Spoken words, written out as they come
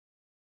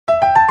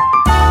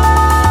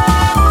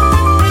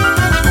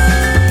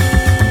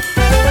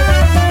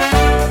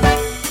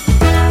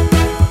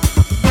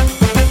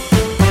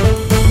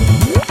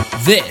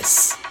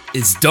This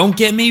is Don't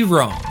Get Me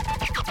Wrong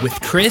with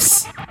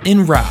Chris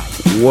and Rob.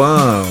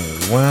 Wow.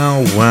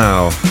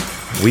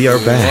 We are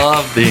back.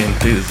 Love the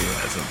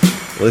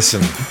enthusiasm.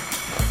 Listen,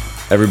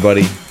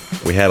 everybody,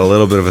 we had a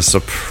little bit of a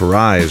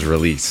surprise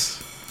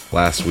release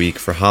last week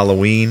for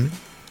Halloween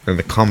and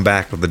the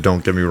comeback of the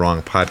Don't Get Me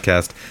Wrong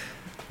podcast.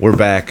 We're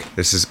back.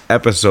 This is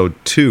episode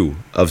 2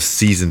 of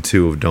season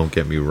 2 of Don't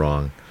Get Me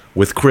Wrong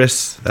with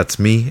Chris, that's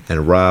me,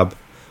 and Rob,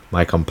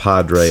 my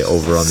compadre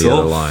over on the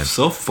other line.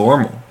 So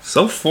formal.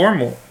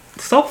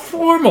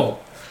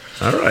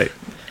 All right.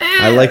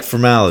 I like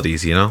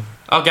formalities, you know?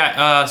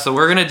 Okay, so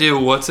we're going to do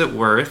What's It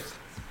Worth?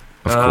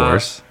 Of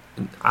course.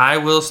 I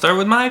will start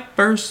with my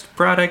first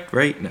product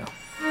right now.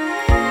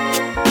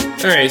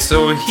 Alright,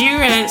 so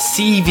here at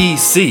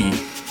CVC.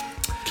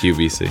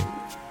 QVC.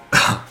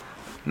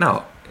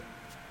 No.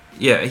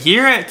 Yeah,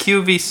 here at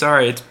QVC,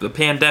 sorry, it's a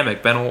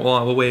pandemic, been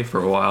away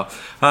for a while.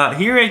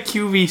 Here at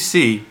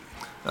QVC,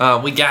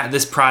 we got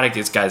this product.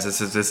 Guys,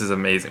 this is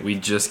amazing. We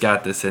just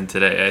got this in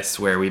today. I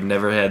swear, we've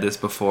never had this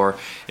before.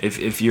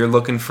 If you're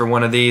looking for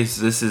one of these,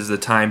 this is the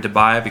time to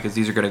buy it because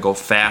these are going to go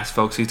fast,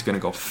 folks. These are going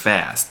to go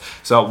fast.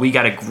 So we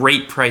got a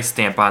great price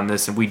stamp on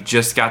this, and we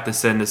just got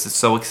this in. This is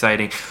so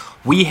exciting.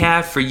 We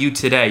have for you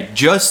today,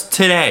 just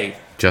today,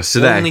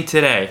 only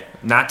today,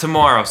 not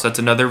tomorrow. So that's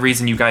another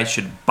reason you guys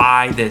should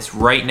buy this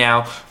right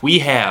now. We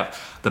have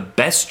the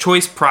Best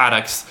Choice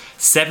Products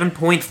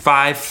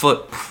 7.5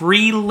 foot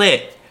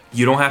pre-lit.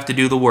 You don't have to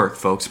do the work,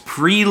 folks.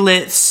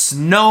 Pre-lit,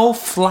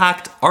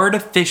 snow-flocked,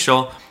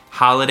 artificial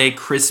holiday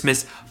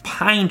Christmas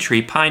pine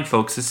tree. Pine,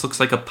 folks. This looks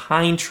like a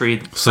pine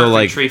tree. So,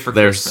 like, tree for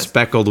they're Christmas.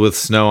 speckled with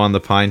snow on the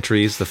pine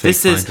trees, the fake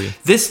pine trees?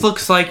 This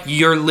looks like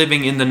you're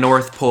living in the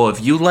North Pole.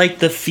 If you like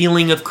the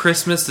feeling of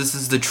Christmas, this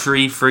is the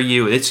tree for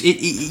you.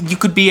 You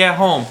could be at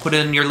home, put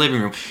it in your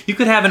living room. You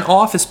could have an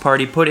office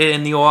party, put it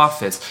in the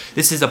office.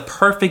 This is a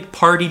perfect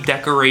party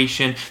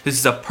decoration. This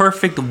is a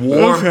perfect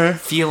warm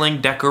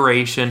feeling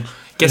decoration.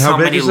 Guess how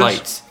many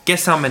lights?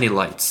 Guess how many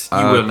lights?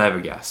 You will never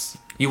guess.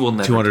 You will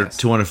never guess.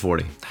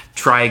 240.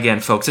 Try again,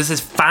 folks. This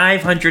is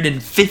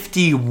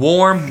 550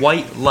 warm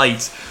white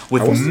lights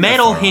with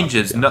metal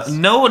hinges. None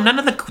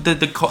of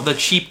the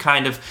cheap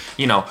kind of,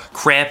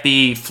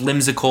 crappy,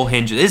 flimsical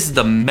hinges. This is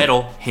the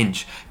metal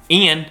hinge.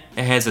 And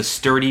it has a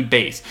sturdy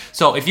base.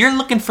 So if you're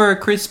looking for a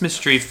Christmas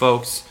tree,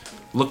 folks,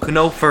 look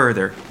no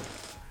further.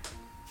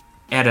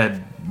 At a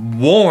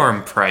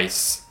warm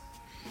price.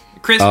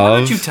 Chris, why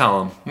don't you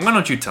tell him?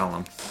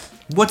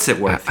 What's it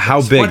worth?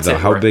 How big, though?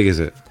 How big is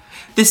it?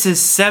 This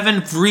is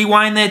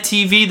rewind that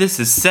TV,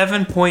 this is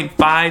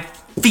 7.5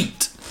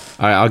 feet.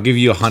 All right, I'll give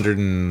you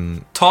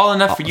 100 Tall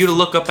enough for you to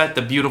look up at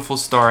the beautiful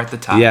star at the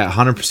top. Yeah,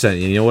 100%.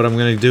 You know what I'm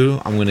going to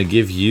do? I'm going to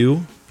give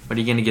you... What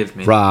are you going to give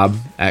me? Rob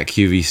at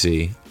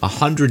QVC,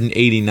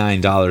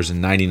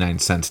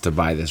 $189.99 to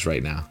buy this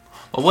right now.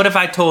 Well, what if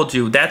I told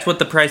you that's what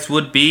the price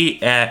would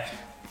be at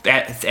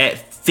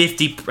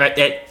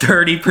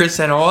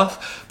 30%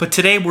 off, but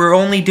today we're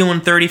only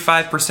doing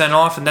 35%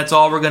 off, and that's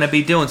all we're going to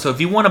be doing. So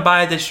if you want to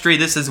buy this tree,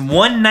 this is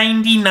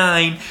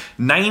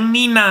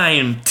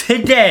 $199.99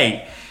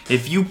 today.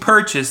 If you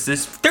purchase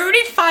this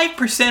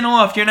 35%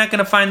 off, you're not going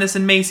to find this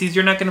in Macy's.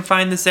 You're not going to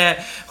find this at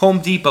Home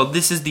Depot.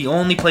 This is the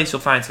only place you'll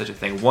find such a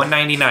thing.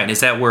 $199. Is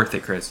that worth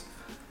it, Chris?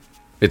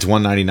 It's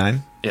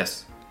 $199?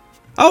 Yes.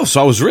 Oh,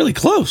 so I was really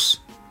close.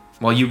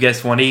 Well, you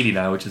guessed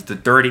 $189, which is the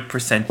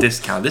 30%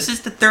 discount. This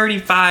is the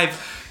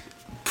 35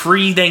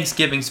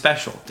 pre-Thanksgiving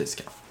special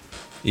discount.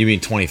 You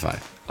mean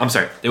 25? I'm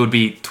sorry. It would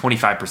be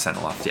 25%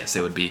 off. Yes,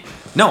 it would be.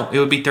 No, it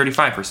would be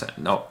 35%.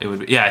 No, it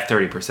would be,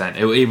 30%.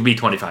 It would be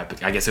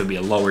 25. I guess it would be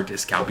a lower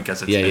discount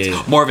because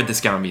it's more of a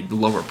discount would be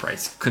lower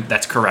price.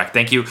 That's correct.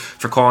 Thank you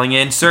for calling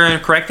in. Sir, and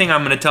correcting,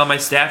 I'm going to tell my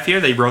staff here.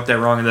 They wrote that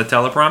wrong in the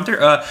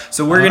teleprompter.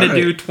 So we're going to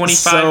do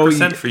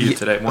 25% for you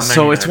today.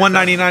 So it's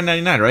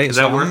 $199.99, right? Is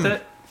that worth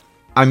it?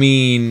 I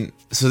mean,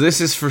 so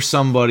this is for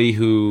somebody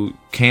who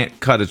can't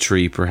cut a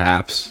tree,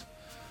 perhaps.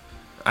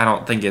 I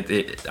don't think I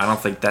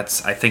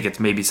think it's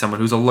maybe someone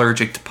who's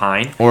allergic to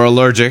pine. Or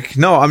allergic.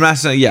 No, I'm not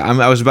saying,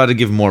 I was about to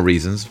give more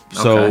reasons.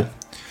 So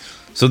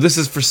this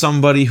is for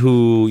somebody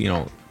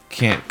who,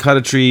 can't cut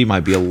a tree,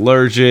 might be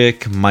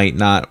allergic, might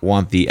not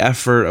want the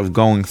effort of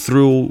going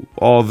through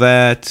all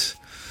that.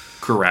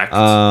 Correct. A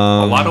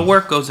lot of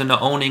work goes into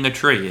owning a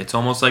tree. It's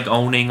almost like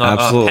owning a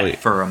pet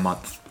for a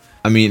month.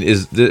 I mean,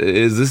 is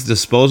this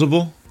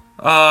disposable?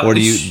 Or do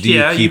you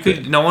keep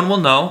it? No one will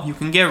know. You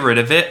can get rid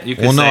of it. You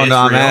can I'm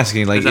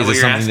asking. Like, is it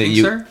something that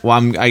you? Sir?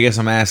 Well, I guess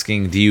I'm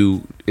asking.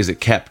 Is it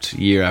kept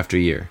year after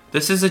year?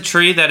 This is a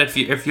tree that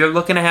if you're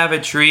looking to have a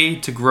tree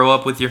to grow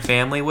up with your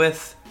family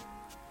with,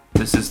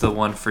 this is the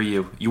one for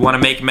you. You want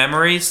to make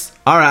memories?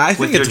 All right, I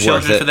think it's worth it. With your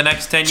children for the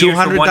next 10 years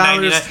for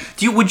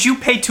 $199. Would you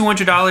pay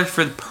 $200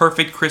 for the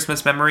perfect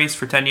Christmas memories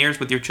for 10 years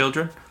with your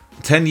children?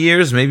 10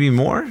 years, maybe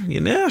more?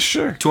 Yeah,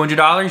 sure.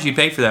 $200, you'd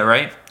pay for that,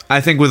 right?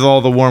 I think with all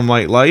the warm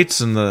white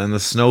lights and the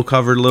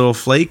snow-covered little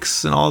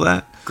flakes and all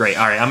that. Great.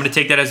 All right, I'm gonna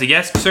take that as a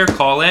yes, sir.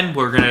 Call in.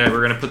 We're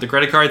gonna put the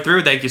credit card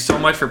through. Thank you so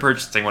much for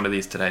purchasing one of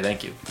these today.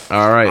 Thank you.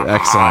 All right,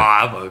 excellent.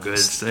 I'm a good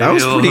sales. That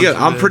was pretty good.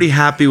 I'm pretty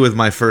happy with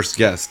my first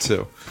guess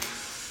too.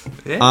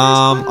 Yeah,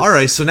 All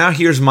right, so now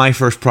here's my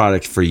first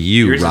product for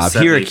you, Yours is Rob.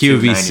 Here at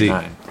QVC.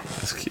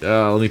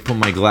 $72.99. Let me put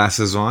my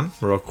glasses on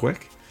real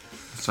quick.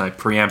 It's my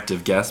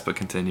preemptive guess, but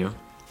continue.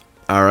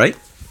 All right.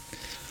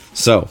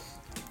 So,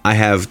 I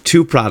have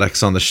two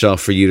products on the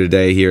shelf for you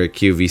today here at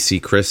QVC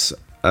Chris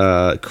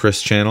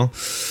channel.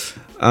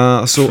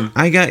 So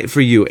I got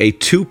for you a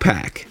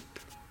 2-pack.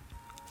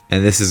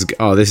 And this is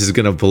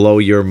going to blow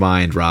your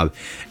mind, Rob.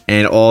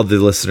 And all the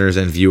listeners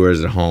and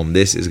viewers at home,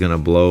 this is going to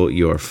blow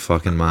your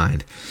fucking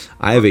mind.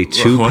 I have a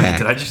 2-pack.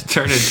 Did I just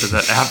turn into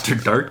the After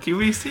Dark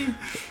QVC?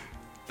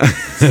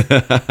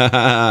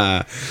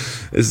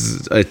 This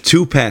is a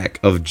 2-pack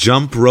of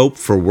jump rope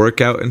for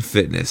workout and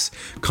fitness.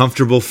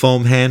 Comfortable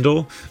foam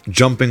handle,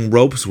 jumping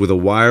ropes with a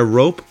wire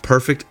rope.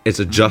 Perfect. It's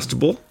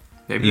adjustable.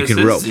 Maybe You this can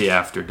is rope. the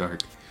After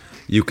Dark.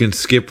 You can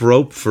skip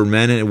rope for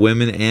men and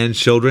women and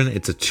children.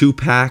 It's a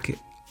 2-pack.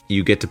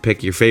 You get to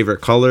pick your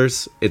favorite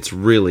colors. It's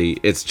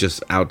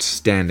just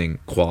outstanding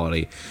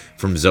quality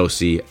from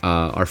Zosi,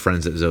 our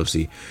friends at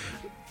Zosi.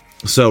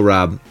 So,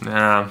 Rob,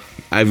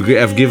 I've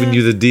given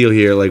you the deal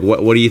here. Like,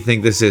 what do you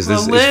think this is?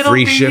 This is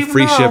free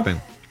shipping.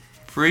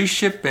 Free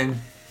shipping.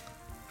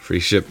 Free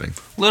shipping.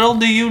 Little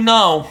do you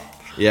know.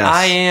 Yes.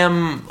 I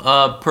am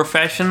a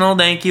professional.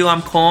 Thank you.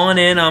 I'm calling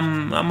in.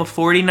 I'm a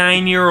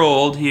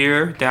 49-year-old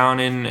here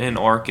down in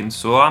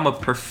Arkansas. I'm a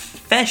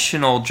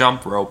professional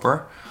jump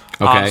roper.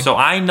 Okay. So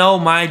I know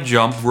my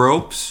jump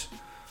ropes.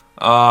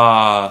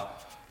 A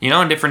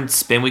different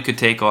spin we could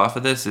take off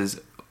of this is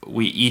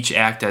we each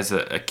act as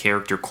a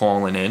character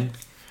calling in.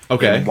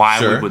 Okay. And why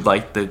sure. we would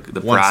like the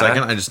One product.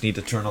 second. I just need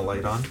to turn a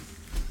light on.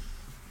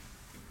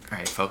 All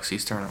right, folks.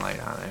 He's turning the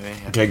light on.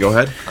 Okay, go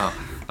ahead.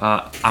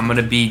 I'm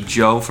gonna be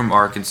Joe from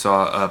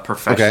Arkansas, a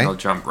professional Okay.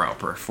 jump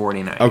roper,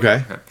 49.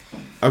 Okay.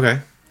 Okay.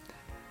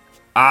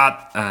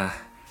 I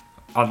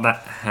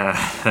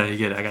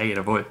gotta get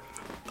a voice.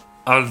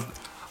 I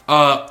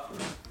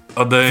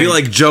feel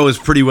like Joe is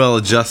pretty well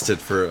adjusted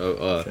for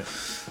a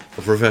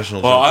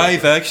professional. Well, jumper.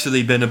 I've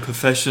actually been a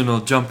professional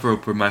jump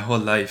roper my whole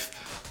life.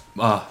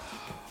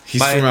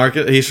 He's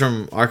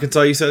from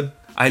Arkansas. You said.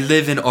 I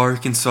live in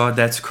Arkansas,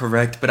 that's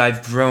correct, but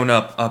I've grown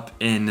up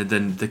in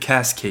the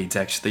Cascades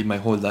actually my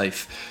whole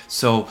life.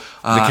 So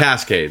The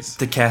Cascades.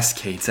 The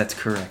Cascades, that's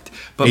correct.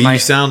 But Hey, you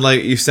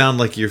sound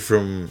like you're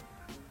from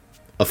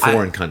a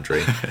foreign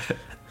country.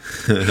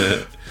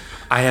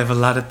 I have a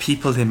lot of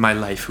people in my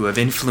life who have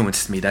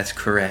influenced me, that's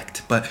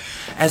correct. But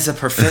as a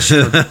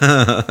professional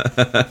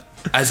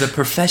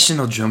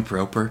jump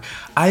roper,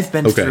 I've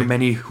been through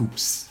many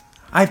hoops.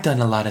 I've done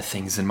a lot of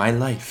things in my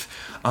life.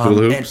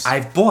 And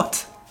I've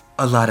bought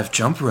a lot of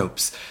jump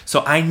ropes.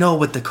 So I know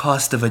what the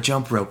cost of a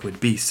jump rope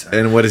would be, sir.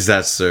 And what is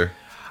that, sir?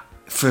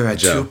 For a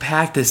Joe.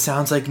 2-pack, this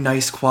sounds like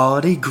nice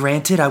quality.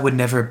 Granted, I would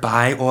never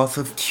buy off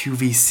of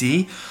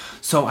QVC.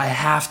 So I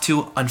have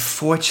to,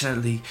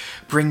 unfortunately,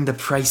 bring the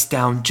price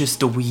down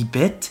just a wee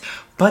bit.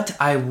 But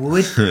I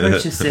would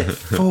purchase it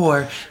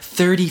for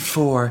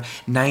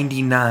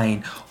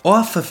 $34.99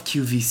 off of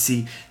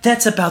QVC.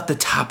 That's about the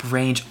top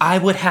range I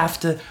would have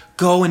to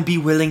go and be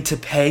willing to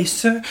pay,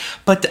 sir.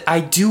 But I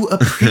do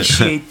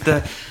appreciate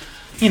the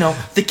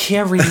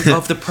carrying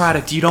of the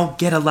product. You don't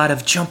get a lot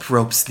of jump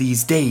ropes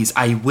these days,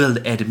 I will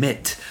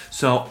admit.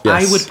 So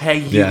Yes. I would pay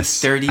you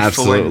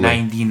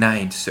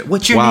 $34.99, sir.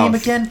 What's your name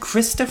again?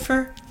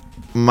 Christopher?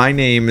 My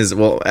name is,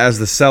 well, as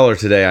the seller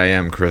today, I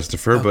am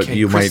Christopher, but Okay,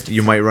 you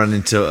Christopher. might run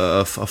into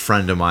a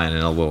friend of mine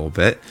in a little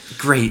bit.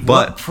 Great.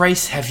 But- What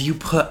price have you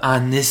put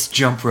on this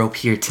jump rope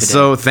here today?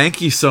 So thank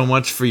you so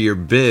much for your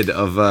bid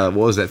of what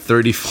was that,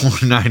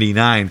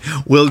 $34.99.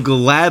 We'll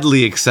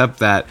gladly accept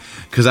that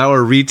because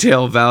our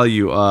retail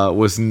value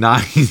was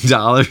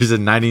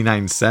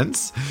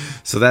 $9.99.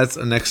 So that's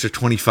an extra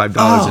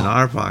 $25 in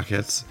our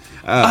pockets.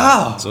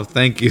 So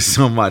thank you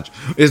so much.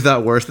 Is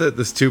that worth it?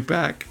 This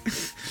 2-pack?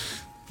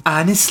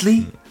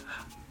 Honestly,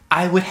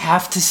 I would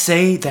have to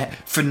say that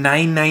for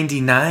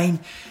 $9.99,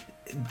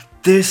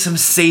 there's some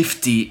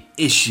safety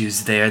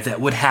issues there that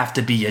would have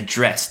to be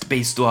addressed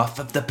based off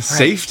of the price.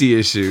 Safety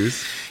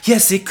issues.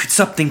 Yes,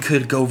 something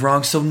could go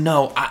wrong. So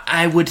no,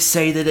 I would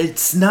say that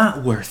it's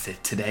not worth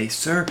it today,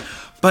 sir.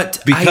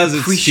 But Because I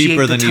it's appreciate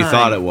cheaper the than you time.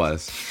 thought it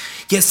was.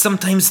 Yes,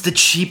 sometimes the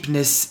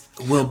cheapness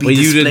will be But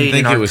you displayed didn't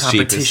think in it our was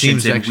cheap. It competitions,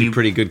 seems and actually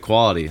pretty good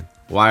quality.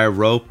 Wire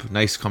rope,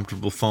 nice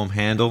comfortable foam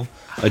handle,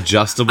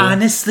 adjustable.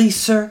 Honestly,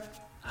 sir,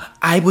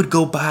 I would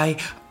go buy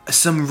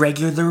some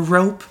regular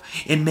rope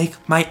and make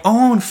my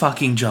own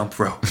fucking jump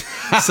rope.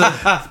 So,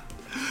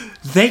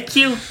 thank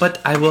you, but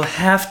I will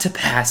have to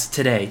pass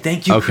today.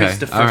 Thank you, Okay,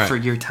 Christopher, all right. for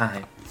your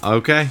time.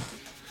 Okay.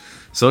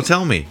 So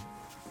tell me,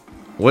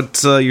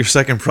 what's your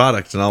second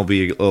product? And I'll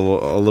be a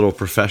little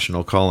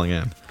professional calling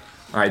in.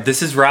 All right,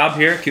 this is Rob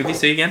here,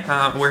 QVC again.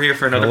 We're here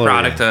for another Hello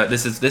product. again.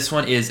 This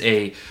one is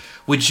a.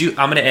 I'm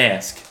going to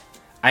ask.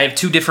 I have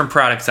two different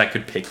products I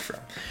could pick from.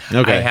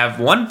 Okay. I have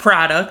one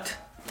product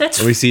That's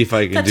Let me see if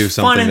I can do fun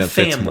something and that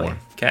fits family, more.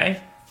 Okay.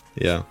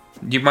 Yeah.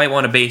 You might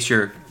want to base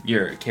your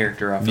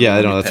character off. Yeah, I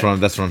of know. what you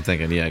That's what I'm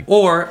thinking. Yeah. pick.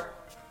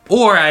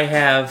 Or I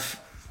have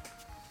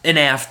an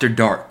After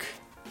Dark.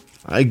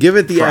 I give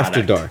it the Product.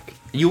 After Dark.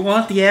 You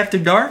want the After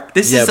Dark?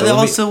 This Yeah, is but let me-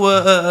 also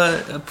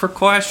a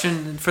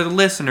precaution for the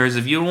listeners.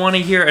 If you want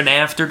to hear an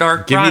After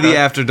Dark Give product, me the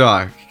After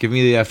Dark. Give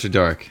me the After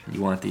Dark.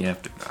 you want the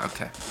After Dark.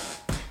 Okay.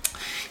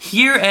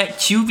 Here at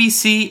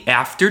QVC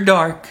After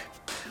Dark,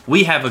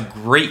 we have a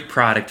great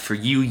product for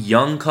you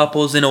young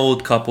couples and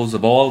old couples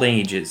of all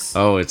ages.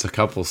 Oh, it's a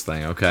couples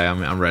thing. Okay,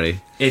 I'm ready.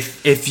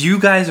 If you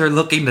guys are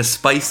looking to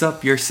spice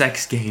up your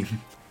sex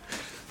game,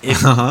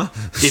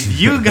 if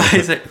you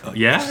guys are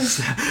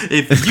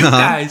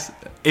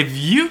if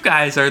you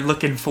guys are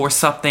looking for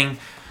something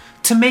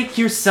to make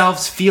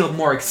yourselves feel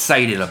more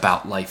excited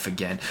about life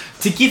again,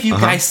 to give you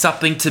guys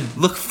something to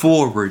look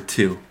forward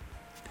to,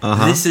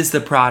 this is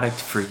the product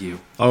for you.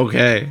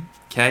 Okay.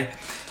 Okay?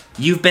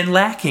 You've been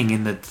lacking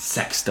in the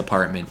sex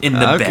department, in the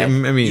bed. I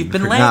mean, You've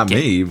been not lacking.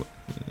 me.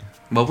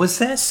 What was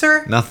that,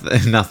 sir?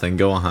 Nothing. Nothing.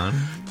 Go on.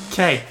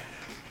 Okay.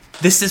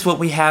 This is what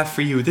we have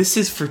for you. This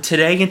is for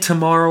today and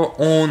tomorrow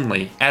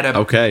only at a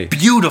Okay.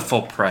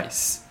 beautiful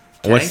price.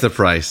 Okay? What's the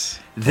price?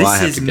 This Well, I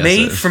have is to guess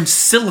made it. from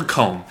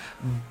silicone.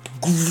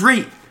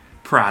 Great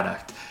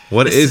product.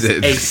 What This is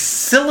it? A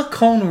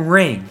silicone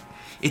ring.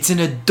 It's an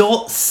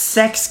adult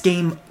sex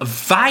game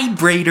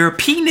vibrator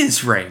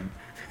penis ring.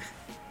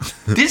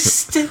 This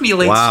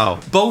stimulates Wow.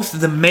 both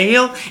the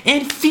male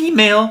and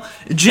female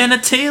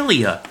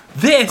genitalia.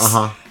 This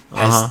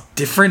has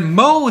different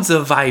modes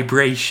of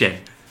vibration.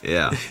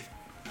 Yeah.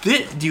 Do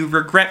you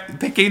regret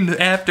picking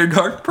the After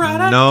Dark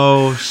product?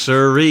 No,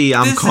 siree.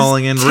 I'm This is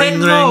calling in 10 ring,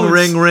 modes.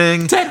 ring, ring,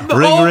 ring, 10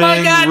 ring, oh my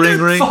ring, God, ring,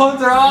 their ring. phones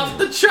are off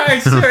the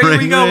charts. Here we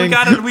Ring, go. ring,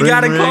 we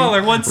got a ring,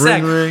 caller. One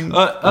sec. ring,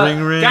 ring,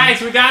 ring,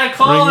 guys, we got a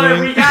caller.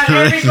 ring, We got ring,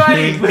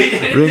 everybody. ring, We ring,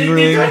 this ring,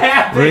 is what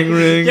happened. ring,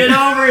 ring, Get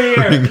over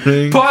here. ring,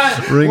 ring,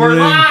 But ring, we're ring,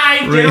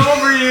 live. ring. Get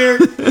over here.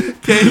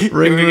 Okay,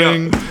 Ring, here we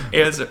ring. go.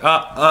 Answer.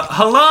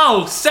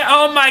 Hello.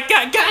 Oh my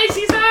God, guys,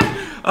 he's on.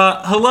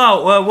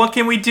 Hello. What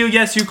can we do?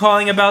 Yes, you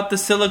calling about the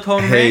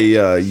silicone Hey,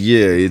 ring?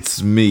 yeah,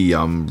 it's me.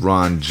 I'm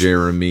Ron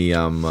Jeremy.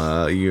 I'm,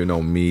 you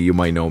know me. You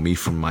might know me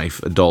from my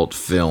adult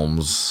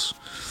films.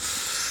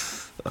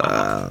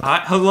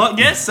 Hello.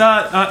 Yes.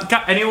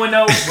 Anyone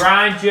know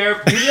Ron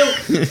Jeremy?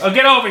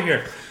 Get over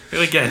here.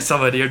 Again,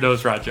 somebody here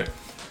knows Roger.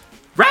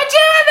 Ron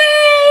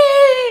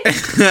Jeremy.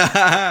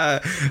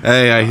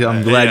 Hey,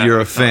 I'm glad Yeah. you're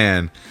a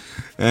fan.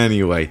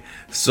 Anyway,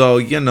 so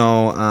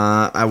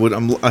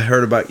I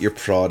heard about your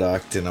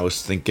product, and I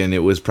was thinking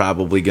it was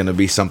probably going to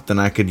be something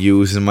I could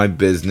use in my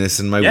business,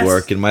 in my Yes.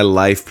 work, in my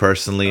life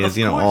personally, as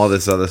Of course. all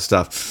this other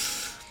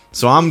stuff.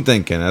 So I'm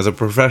thinking, as a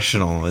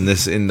professional in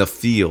the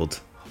field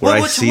where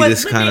I see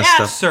this kind of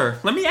stuff. Sir,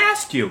 let me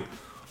ask you,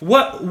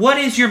 what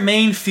is your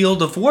main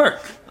field of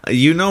work?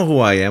 You know who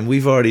I am.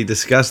 We've already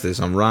discussed this.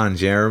 I'm Ron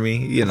Jeremy.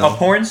 You A know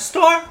porn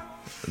star?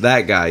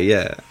 that guy.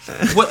 Yeah.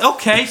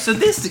 Okay, so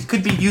this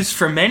could be used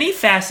for many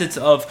facets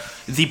of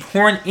the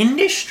porn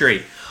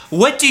industry.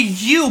 What do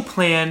you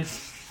plan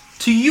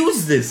to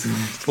use this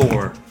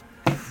for?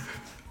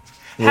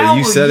 Well, How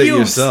you said will it you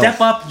yourself. step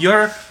up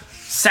your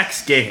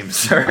sex game,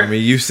 sir? I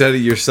mean, you said it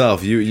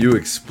yourself. You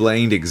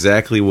explained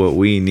exactly what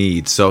we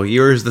need. So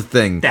here's the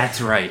thing.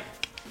 That's right.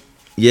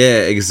 Yeah,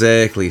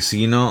 exactly. So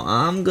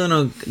I'm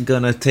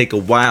gonna take a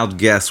wild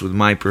guess with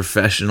my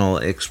professional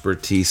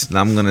expertise, and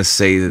I'm gonna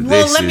say that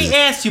Well, this let is. me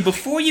ask you,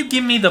 before you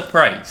give me the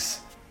price,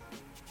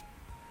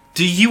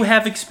 do you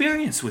have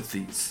experience with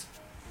these?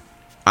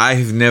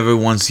 I've never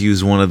once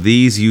used one of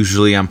these.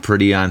 Usually, I'm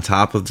pretty on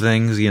top of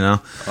things.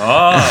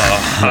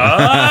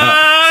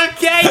 Oh,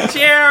 okay,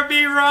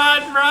 Jeremy,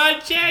 Ron,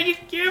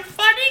 you're a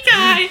funny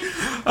guy.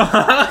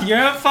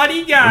 You're a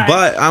funny guy.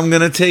 But I'm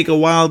gonna take a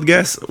wild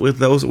guess with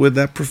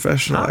that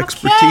professional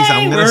expertise.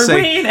 I'm gonna we're say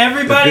waiting. that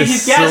Everybody,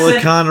 this you guessing.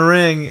 silicone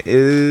ring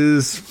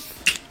is.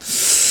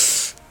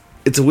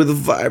 It's with a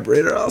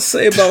vibrator. I'll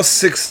say about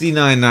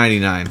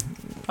 $69.99.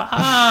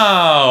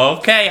 Oh,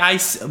 okay.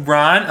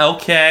 Ron,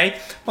 okay.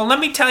 Well, let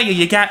me tell you,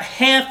 you got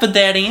half of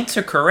that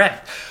answer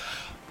correct.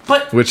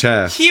 But Which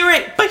half? Here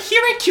at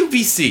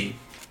QVC,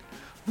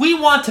 we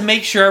want to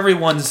make sure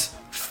everyone's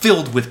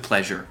filled with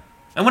pleasure.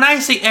 And when I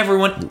say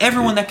everyone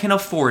that can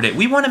afford it.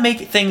 We want to make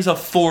things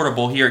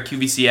affordable here at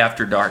QVC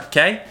After Dark,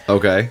 okay?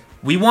 Okay.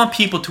 We want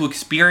people to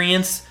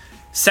experience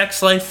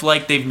sex life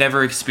like they've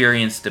never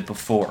experienced it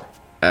before,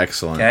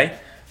 Excellent. okay?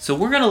 So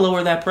we're going to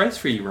lower that price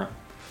for you, Ron.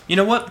 You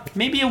know what?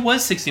 Maybe it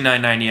was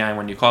 $69.99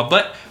 when you called,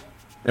 but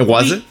It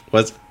wasn't?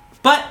 but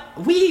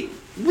we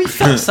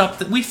felt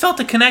something. We felt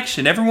a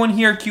connection. Everyone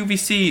here at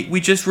QVC,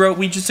 we just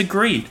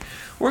agreed.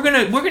 We're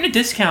gonna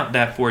discount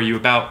that for you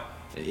about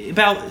do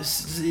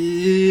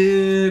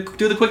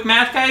the quick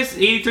math, guys.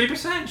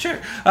 83%, sure.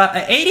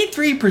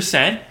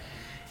 83%,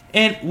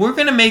 and we're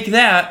gonna make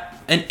that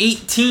an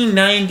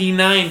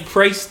 $18.99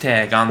 price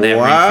tag on that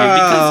ring for you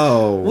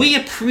because we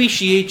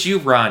appreciate you,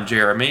 Ron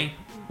Jeremy.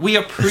 We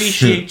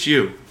appreciate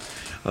you.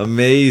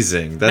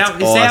 Amazing. That's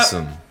Now,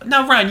 awesome.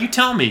 Now, Ron, you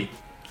tell me.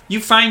 you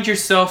find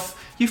yourself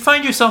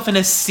in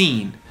a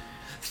scene.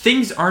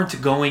 Things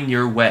aren't going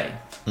your way.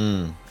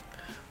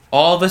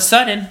 All of a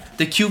sudden,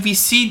 the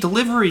QVC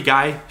delivery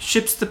guy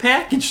ships the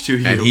package to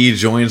you. And he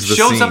joins the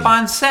Shows scene. up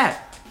on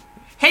set.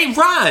 Hey,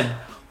 Ron,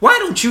 why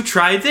don't you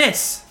try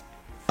this?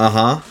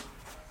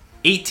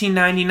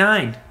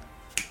 $18.99.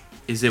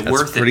 Is it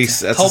worth it?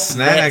 That's Help a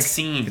snag. that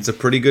scene. It's a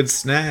pretty good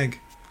snag.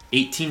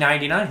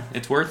 $18.99.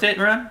 It's worth it,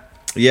 Ron?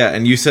 Yeah,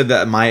 and you said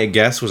that my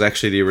guess was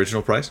actually the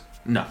original price?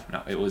 No,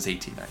 it was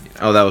 $18.99.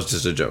 Oh, that was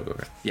just a joke.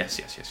 Okay. Yes.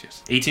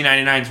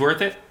 $18.99 is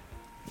worth it?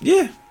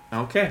 Yeah.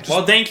 Okay.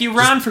 Well, thank you,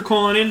 Ron, for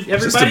calling in,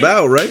 everybody. Just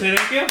about, right?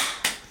 Thank you.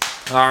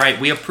 All right,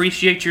 we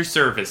appreciate your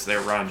service there,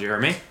 Ron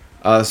Jeremy.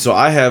 So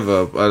I have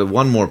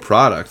one more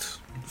product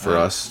for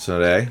us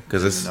today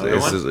because this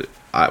is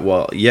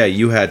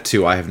you had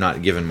two. I have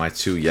not given my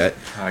two yet.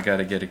 I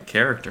gotta get a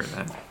character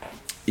then.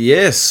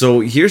 Yes. So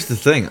here's the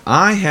thing.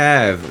 I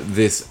have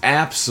this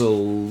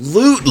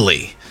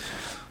absolutely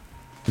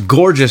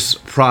gorgeous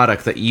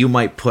product that you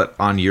might put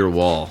on your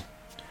wall.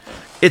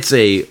 It's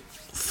a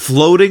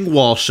floating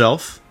wall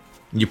shelf.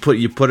 You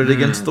put it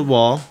against the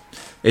wall.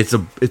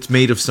 It's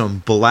made of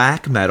some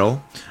black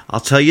metal. I'll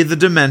tell you the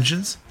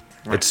dimensions.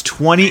 Right. It's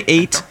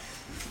 28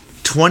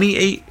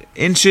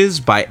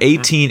 inches by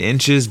 18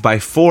 inches by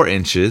 4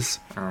 inches.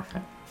 Okay.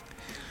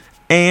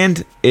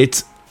 And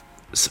it's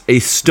a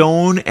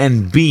stone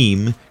and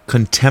beam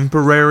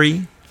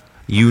contemporary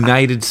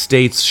United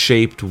States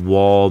shaped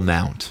wall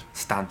mount.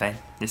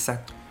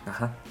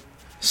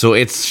 So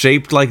it's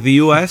shaped like the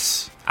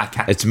US.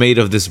 Okay. It's made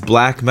of this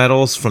black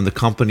metals from the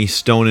company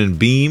Stone and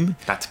Beam.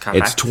 That's correct.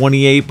 It's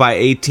 28 by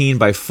 18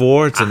 by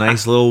 4. It's a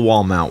nice little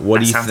wall mount.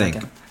 What do you think?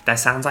 That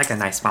sounds like a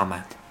nice wall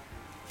mount.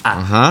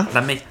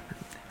 Let me...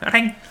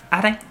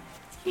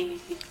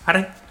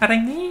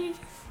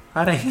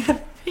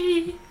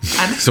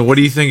 So what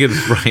do you think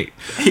is right?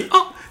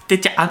 Oh,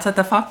 did you answer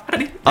the phone?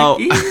 Oh.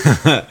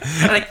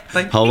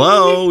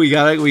 Hello, we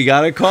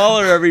got a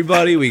caller,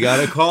 everybody. We got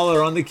a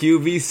caller on the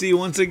QVC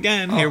once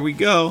again. Here we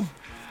go.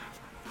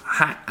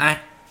 Hi,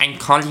 I'm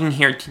calling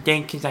here today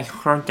because I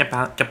heard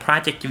about the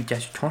project you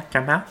just talked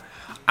about.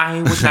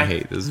 I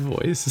hate this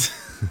voice.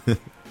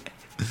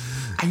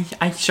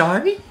 I'm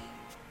sorry?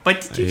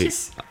 What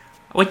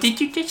did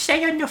you just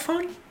say on the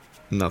phone?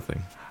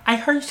 Nothing. I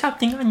heard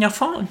something on the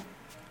phone.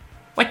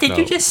 What did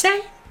you just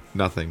say?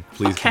 Nothing.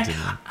 Please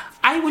continue.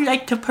 I would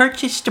like to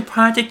purchase the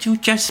product you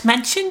just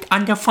mentioned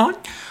on the phone.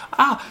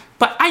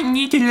 But I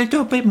need a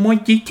little bit more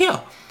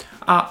detail.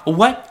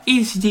 What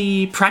is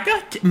the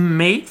product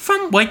made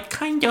from? What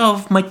kind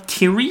of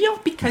material?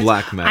 Because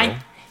black metal.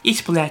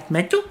 It's black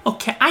metal?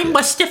 Okay, I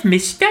must have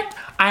missed that.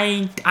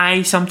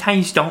 I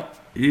sometimes don't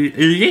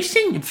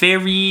listen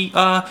very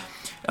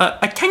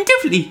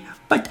attentively.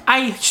 But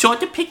I saw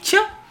the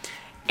picture,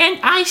 and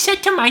I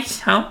said to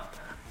myself...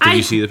 Did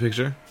you see the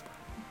picture?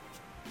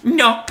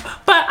 No,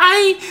 but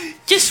I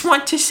just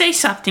want to say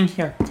something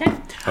here.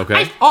 Okay.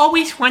 I've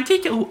always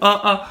wanted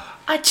a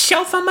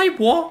shelf on my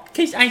wall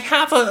because I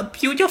have a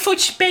beautiful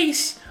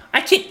space.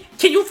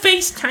 Can you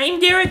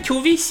FaceTime there at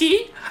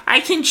QVC? I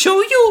can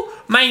show you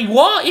my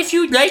wall if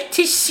you'd like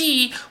to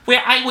see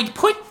where I would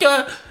put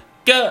the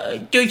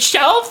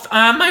shelf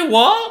on my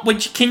wall.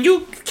 Can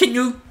you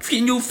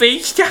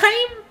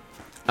FaceTime?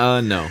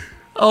 No.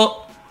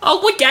 Oh,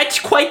 well, that's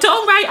quite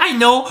all right. I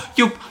know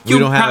you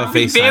don't have a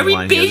FaceTime very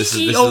line here. This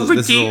is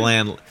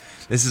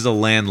a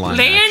landline.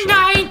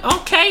 Landline,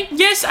 okay.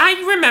 Yes, I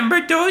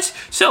remember those.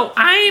 So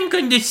I am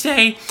going to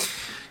say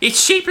it's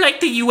shaped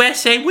like the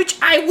USA, which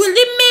I will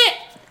admit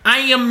I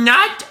am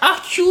not a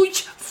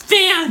huge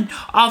fan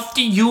of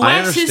the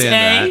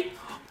USA.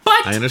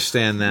 I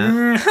understand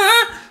that.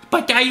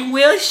 But I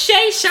will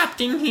say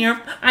something here.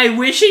 I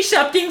will say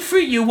something for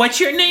you. What's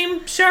your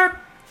name, sir?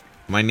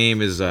 My name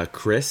is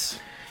Chris.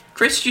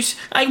 Chris,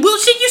 I will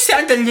say you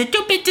sound a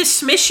little bit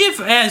dismissive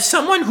as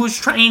someone who's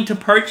trying to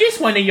purchase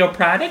one of your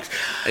products.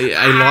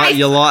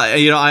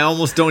 I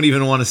almost don't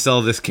even want to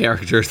sell this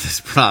character,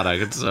 this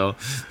product. So,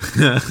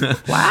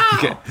 wow.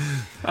 Okay.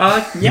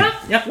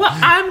 Yeah. Well,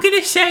 I'm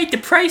gonna say the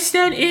price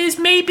then is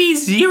maybe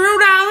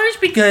 $0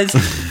 because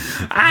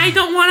I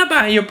don't want to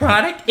buy your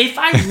product. If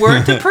I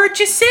were to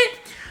purchase it,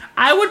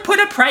 I would put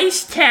a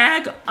price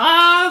tag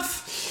of.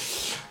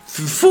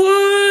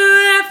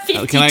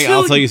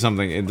 I'll tell you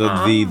something.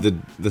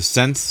 The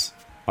cents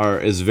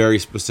is very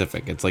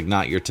specific. It's like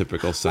not your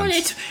typical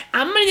cents. Well,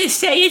 I'm gonna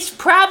say it's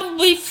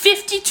probably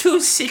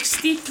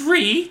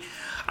 $52.63.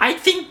 I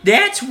think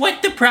that's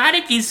what the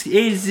product is.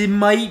 It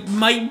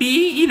might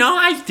be. You know,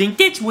 I think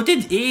that's what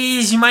it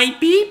is. Might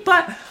be,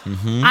 but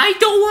I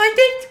don't want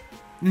it.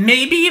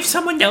 Maybe if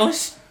someone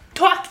else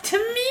talked to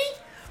me,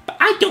 but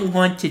I don't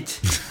want it.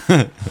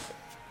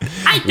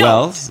 I don't.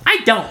 Well, I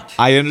don't.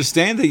 I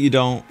understand that you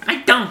don't.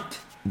 I don't.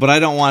 But I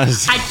don't want to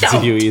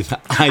to you either.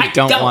 I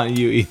don't want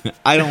you either.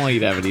 I don't want you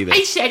to have it either.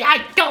 I said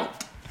I don't.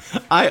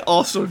 I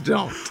also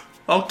don't.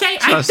 Okay,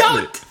 I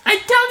don't. Me. I'm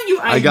telling you,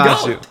 I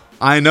got don't. you.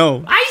 I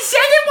know. I said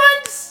it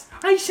once.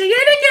 I say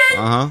it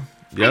again.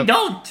 Yep. I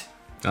don't.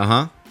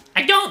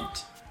 I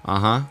don't.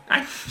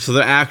 So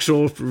the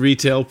actual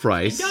retail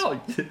price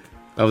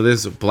of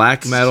this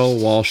black metal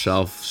wall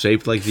shelf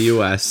shaped like the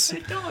U.S.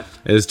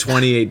 is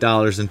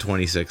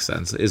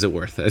 $28.26. Is it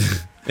worth it?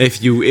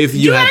 if you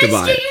had to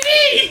buy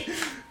it.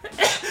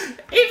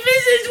 If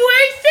this is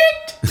worth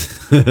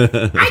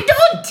it, I don't.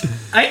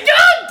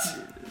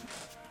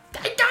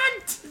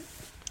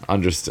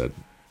 Understood.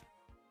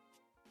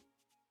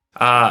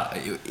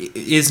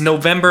 Is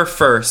November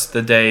 1st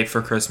the day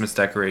for Christmas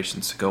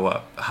decorations to go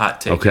up?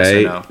 Hot take,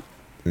 Okay. yes or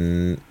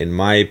no? In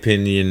my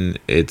opinion,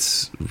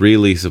 it's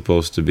really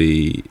supposed to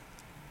be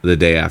the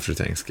day after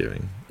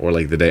Thanksgiving, or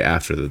like the day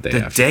after the day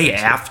The after. day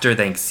Thanksgiving. after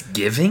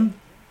Thanksgiving?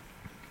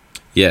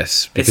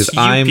 Yes, because It's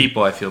you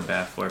people I feel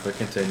bad for, but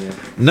continue.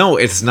 No,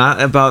 it's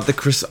not about the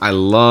Christmas. I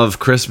love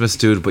Christmas,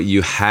 dude, but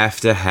you have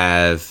to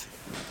have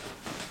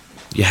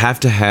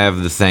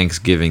the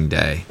Thanksgiving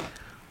day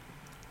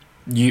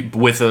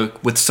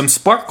With some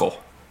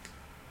sparkle.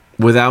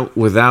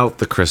 without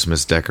the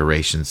Christmas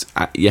decorations.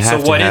 You have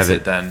So to what have is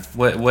it then?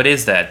 What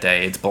is that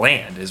day? It's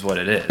bland, is what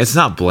it is. It's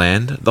not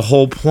bland. The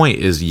whole point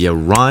is you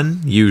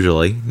run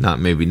usually,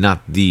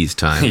 not these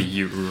times.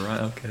 You run,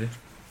 okay.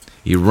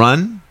 You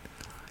run.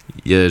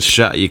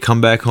 You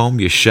come back home.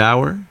 You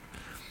shower.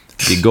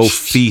 You go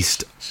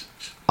feast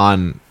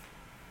on.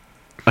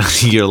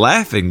 You're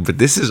laughing, but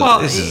this is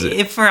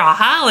if for a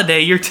holiday,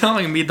 you're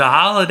telling me the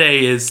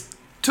holiday is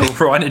to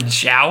run and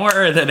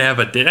shower and then have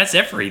a dinner. That's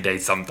every day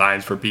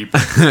sometimes for people.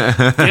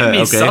 Give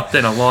me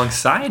something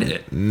alongside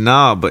it.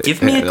 No, but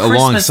Give me a Christmas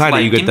alongside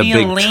it, you light. get the Give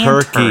me a big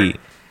lantern. turkey.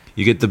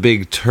 You get the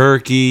big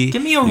turkey.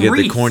 Give me a You get the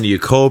wreath.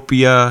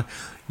 cornucopia.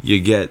 You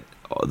get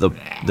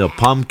the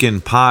pumpkin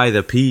pie,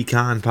 the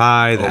pecan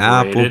pie, the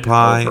apple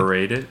pie.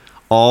 Overrated.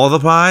 All the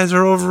pies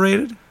are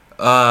overrated.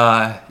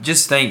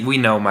 We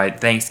know my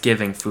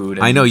Thanksgiving food.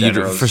 I know you.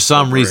 general For is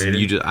some reason,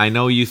 overrated. I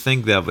know you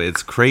think that, but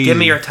it's crazy. Give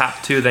me your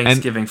top 2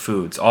 Thanksgiving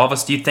foods. All of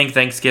us. Do you think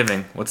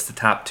Thanksgiving? What's the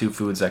top 2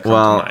 foods that come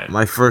to mind?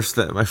 my first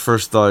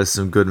thought is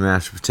some good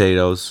mashed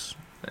potatoes.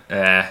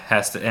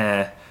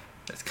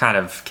 It's kind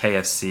of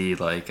KFC.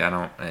 Like I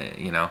don't.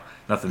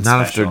 Nothing. Not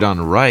special. if they're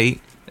done right.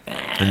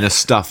 And the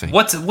stuffing.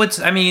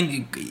 I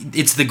mean,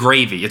 it's the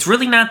gravy. It's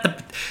really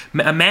not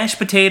a mashed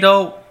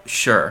potato.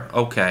 Sure,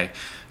 okay.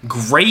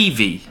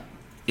 Gravy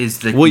is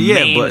the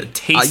main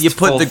tasteful you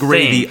put the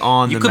gravy thing.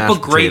 on You the could mashed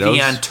put gravy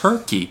potatoes. on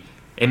turkey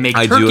and make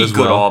I do turkey as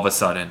good well. all of a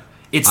sudden.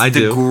 It's I the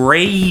do.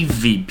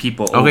 gravy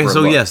people Okay, so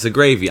overlook. yes, the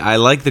gravy. I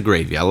like the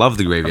gravy. I love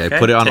the gravy. Okay, I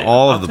put it on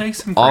I'll take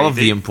some all of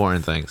gravy. the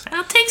important things.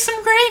 I'll take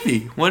some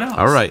gravy. What else?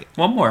 All right.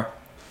 One more.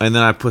 And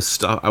then I put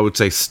stuff. I would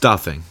say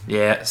stuffing.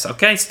 Yes.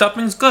 Okay.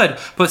 Stuffing's good,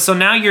 but so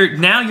now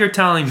you're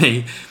telling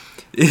me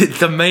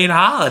the main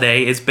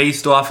holiday is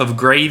based off of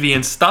gravy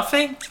and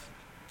stuffing.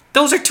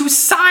 Those are 2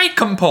 side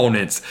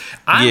components.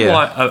 I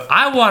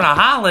want a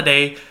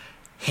holiday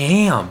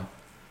ham.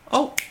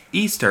 Oh,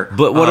 Easter.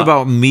 But what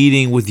about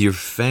meeting with your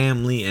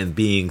family and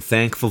being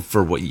thankful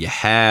for what you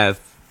have?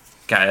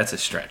 God, that's a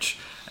stretch.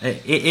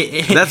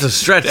 That's a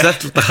stretch.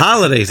 That's what the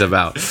holiday's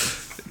about.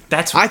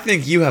 That's I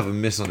think you have a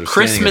misunderstanding.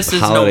 Christmas of the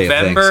is holiday of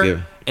November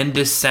Thanksgiving. and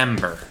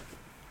December.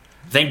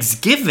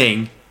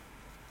 Thanksgiving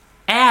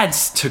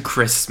adds to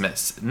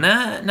Christmas.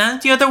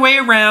 Not the other way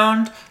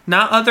around.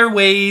 Not other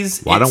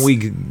ways. Why don't we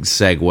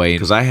segue?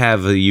 Because I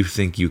have a "you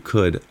think you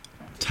could"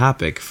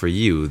 topic for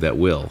you that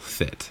will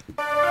fit.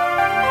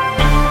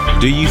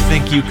 Do you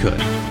think you could,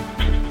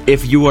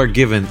 if you are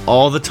given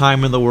all the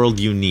time in the world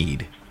you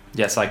need,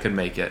 Yes, I could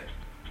make it.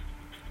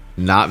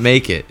 not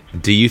make it?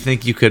 Do you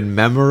think you could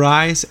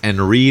memorize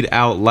and read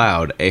out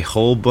loud a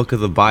whole book of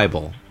the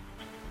Bible,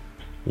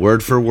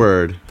 word for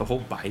word? The whole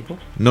Bible?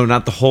 No,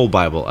 not the whole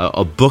Bible.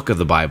 A book of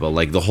the Bible,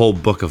 like the whole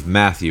book of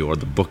Matthew or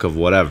the book of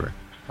whatever.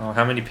 Oh,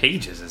 how many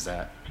pages is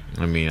that?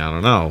 I mean, I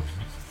don't know.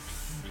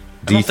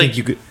 Do don't you think think-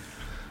 you could?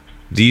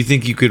 Do you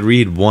think you could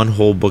read one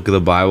whole book of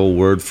the Bible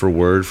word for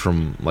word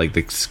from like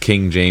the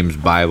King James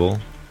Bible?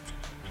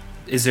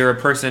 Is there a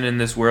person in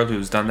this world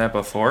who's done that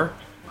before?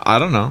 I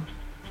don't know.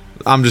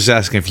 I'm just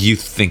asking if you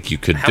think you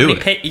could do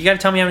it. You gotta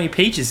tell me how many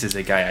pages is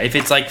it, guy? If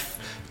it's like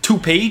 2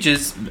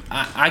 pages,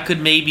 I could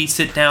maybe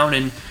sit down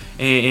and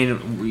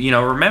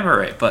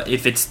remember it. But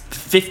if it's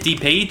 50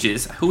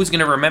 pages, who's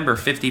gonna remember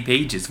 50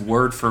 pages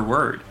word for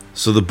word?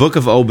 So the book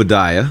of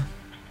Obadiah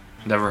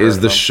Never heard is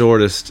of the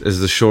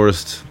them.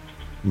 shortest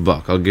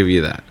book. I'll give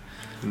you that.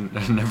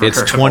 Never it's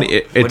heard of 20 them.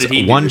 it- What it's did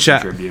he do one to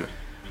chap- contribute?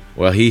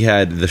 Well, he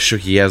has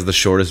the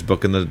shortest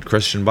book in the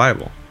Christian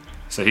Bible.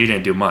 So he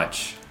didn't do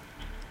much.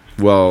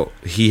 Well,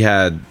 he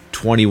had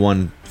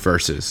 21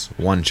 verses,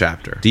 one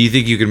chapter. Do you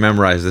think you can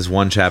memorize this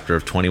one chapter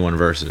of 21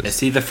 verses? Is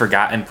he the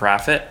forgotten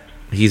prophet?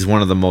 He's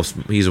one of the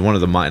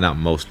not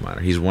most minor.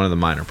 He's one of the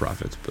minor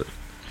prophets, but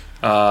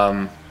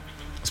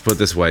let's put it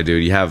this way,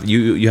 dude.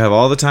 You have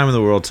all the time in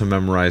the world to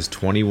memorize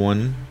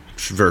 21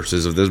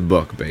 verses of this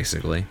book,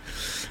 basically.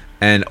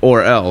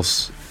 Or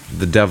else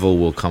the devil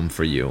will come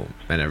for you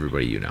and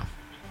everybody you know.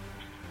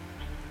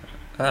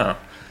 Oh.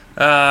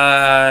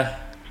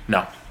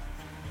 No.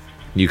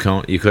 You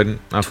couldn't?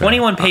 Okay.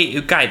 21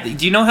 page. Guy,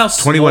 do you know how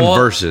small... 21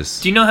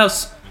 verses. Do you know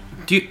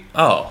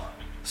how...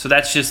 So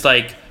that's just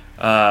like,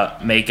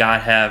 may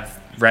God have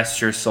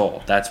rest your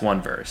soul. That's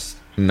one verse.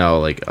 No,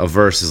 like a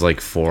verse is like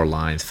 4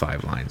 lines,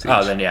 5 lines each.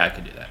 Oh, then yeah, I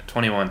could do that.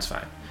 21's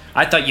fine.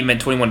 I thought you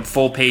meant 21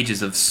 full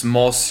pages of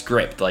small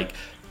script, like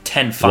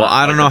 10 font. Well,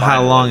 I don't know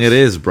how long it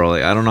is, bro.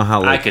 Like, I don't know how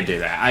long. I could do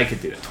that.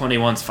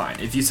 21's fine.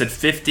 If you said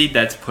 50,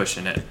 that's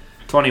pushing it.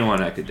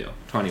 21 I could do.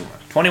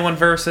 21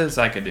 verses,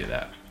 I could do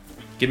that.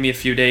 Give me a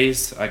few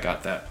days, I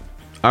got that.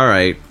 All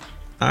right.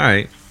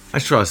 I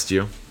trust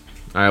you.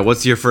 All right,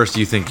 what's your first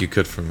you think you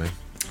could for me?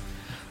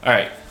 All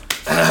right.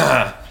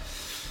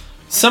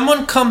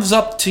 Someone comes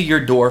up to your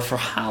door for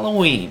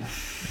Halloween.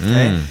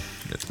 Okay?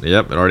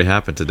 Yep, it already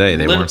happened today.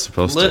 They weren't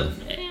supposed to.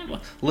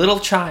 Little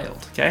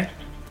child, okay?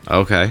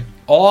 Okay.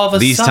 All of a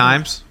These sudden.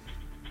 times?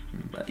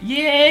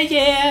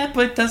 Yeah,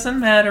 but it doesn't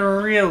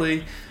matter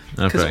really.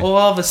 Because Okay.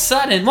 all of a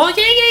sudden, well,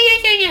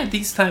 yeah,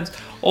 these times,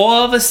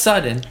 all of a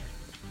sudden,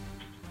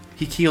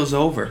 he keels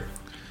over.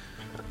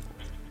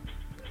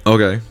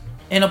 Okay.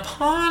 And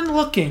upon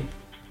looking,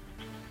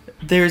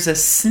 there's a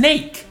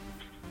snake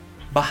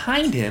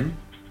behind him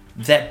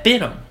that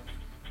bit him.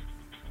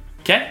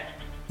 Okay?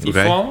 You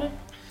Okay. following?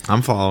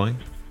 I'm following.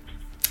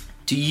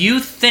 Do you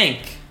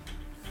think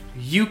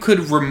you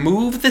could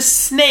remove the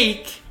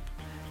snake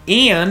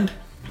and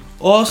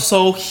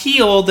also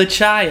heal the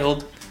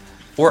child,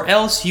 or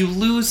else you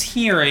lose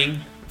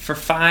hearing for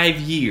 5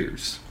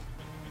 years?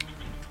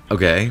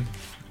 Okay.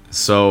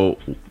 So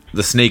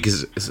the snake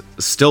is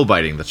still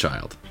biting the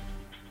child,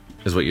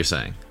 is what you're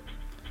saying.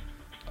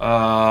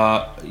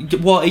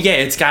 Well, yeah,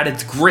 it's got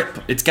its grip.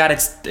 It's got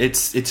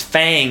its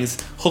fangs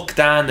hooked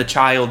on the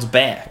child's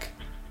back.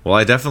 Well,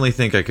 I definitely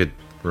think I could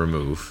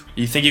remove.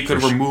 You think you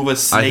could remove a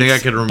snake's I think I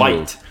could remove.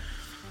 bite?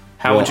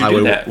 How would you Well, do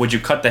I would- that? Would you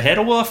cut the head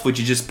off? Would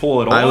you just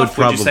pull it off? I would you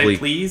probably- say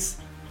please?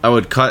 I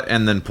would cut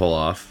and then pull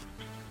off.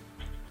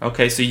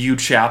 Okay, so you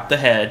chop the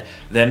head,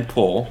 then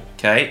pull.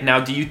 Okay, now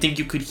do you think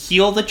you could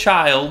heal the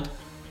child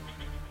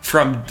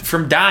from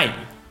dying?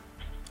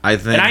 I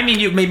think. And I mean,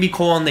 you maybe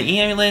calling the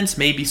ambulance,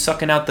 maybe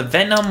sucking out the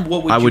venom.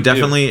 What would I you would do?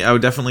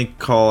 definitely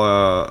call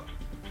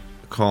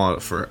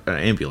out for an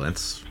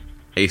ambulance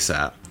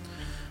ASAP.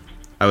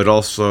 I would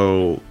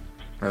also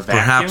A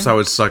perhaps vacuum? I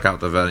would suck out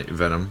the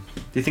venom.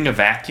 Do you think a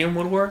vacuum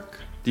would work?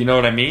 Do you know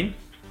what I mean?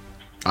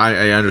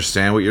 I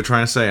understand what you're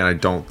trying to say, and I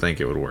don't think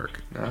it would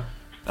work. No.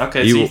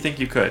 Okay, so You- you think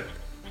you could?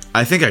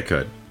 I think I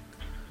could.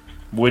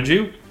 Would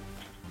you?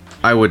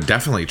 I would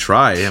definitely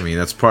try. I mean,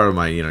 that's part of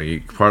my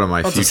part of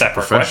my That's future a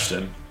separate profession.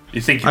 question.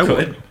 You think you I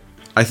could? would.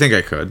 I think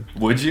I could,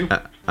 Would you?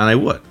 and I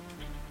would,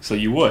 So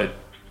you would.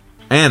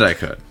 and I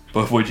could.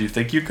 But would you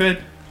think you could?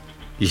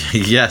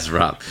 Yes,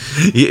 Rob.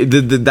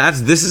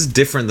 This is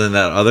different than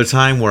that other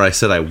time where I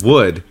said I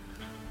would,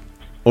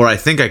 or I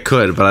think I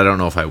could, but I don't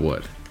know if I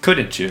would.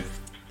 Couldn't you?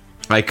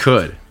 I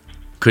could.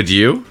 Could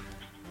you?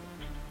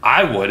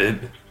 I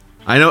wouldn't.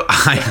 I know.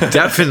 I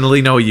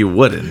definitely know you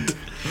wouldn't.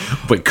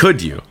 But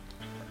could you?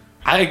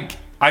 I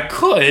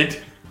could.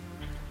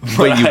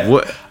 But you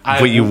would.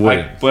 But you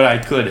wouldn't. But I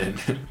couldn't.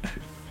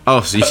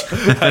 Oh, see.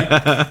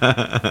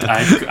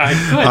 I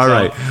could. All though.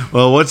 right.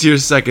 Well, what's your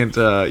second?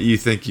 You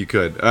think you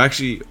could?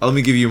 Actually, let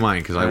me give you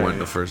mine because I went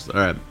the first. All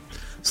right.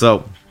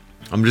 So,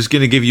 I'm just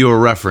gonna give you a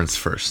reference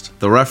first.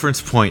 The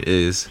reference point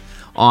is,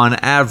 on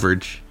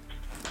average,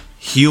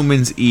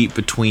 humans eat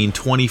between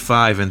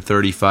 25 and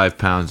 35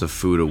 pounds of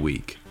food a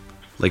week,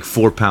 like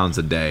 4 pounds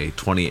a day.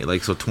 28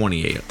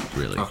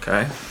 really.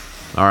 Okay.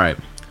 All right.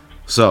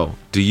 So,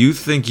 do you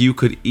think you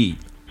could eat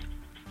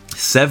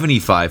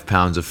 75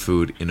 pounds of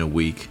food in a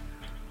week?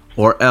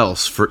 Or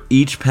else, for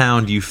each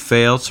pound you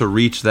fail to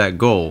reach that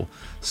goal,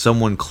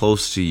 someone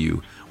close to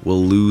you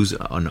will lose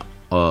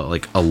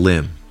a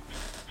limb.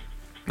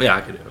 Yeah,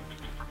 I could do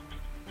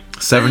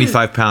it.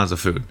 75 pounds of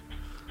food.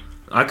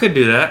 I could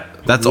do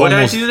that. That's would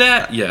almost- I do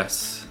that?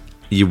 Yes.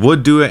 You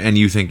would do it, and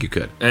you think you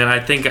could. And I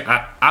think no.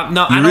 I You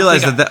don't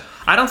realize think that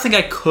I don't think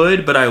I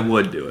could, but I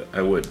would do it.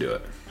 I would do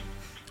it.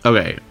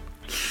 Okay.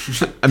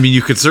 I mean,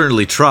 you could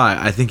certainly try.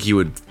 I think you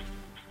would.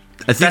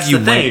 I think That's you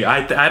the thing.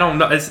 I don't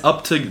know. It's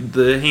up to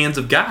the hands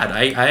of God.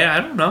 I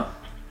don't know.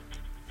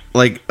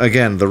 Like,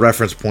 again, the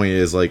reference point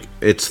is like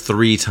it's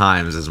 3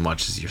 times as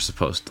much as you're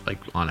supposed to, like,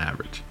 on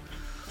average.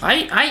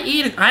 I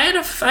eat. I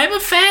have a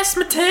fast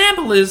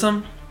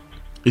metabolism.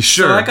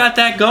 Sure. So I got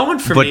that going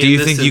for me. But do you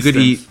in think this you could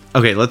instance. eat?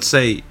 Okay, let's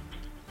say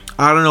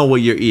I don't know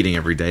what you're eating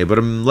every day, but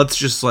let's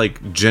just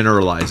like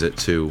generalize it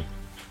to.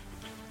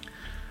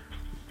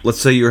 Let's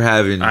say you're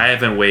having. I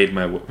haven't weighed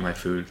my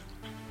food.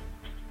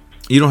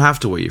 You don't have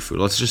to weigh your food.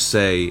 Let's just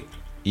say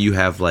you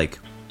have like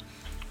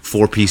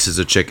 4 pieces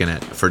of chicken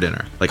for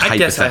dinner. Like I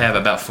guess I hypothetically. have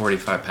about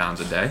 45 pounds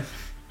a day.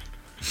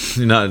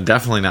 No,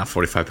 definitely not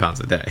 45 pounds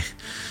a day.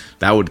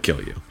 That would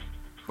kill you.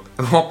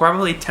 Well,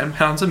 probably 10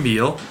 pounds a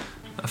meal,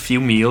 a few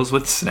meals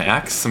with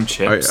snacks, some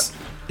chips.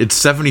 It's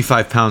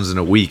 75 pounds in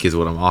a week is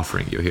what I'm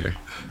offering you here.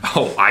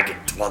 Oh, I can.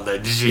 Well,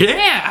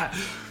 yeah.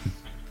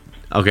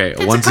 Okay,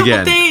 It's once a couple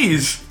again,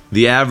 days.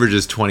 the average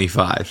is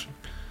 25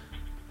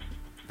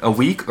 A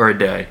week or a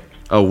day?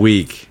 a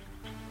week.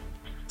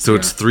 So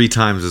it's 3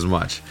 times as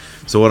much.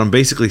 So what I'm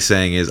basically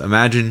saying is,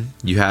 imagine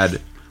you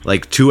had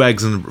like 2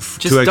 eggs and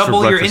Just 2 eggs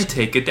double for your breakfast.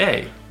 intake a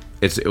day.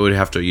 You'd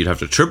have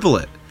to triple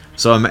it.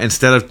 So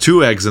instead of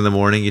 2 eggs in the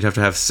morning, you'd have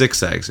to have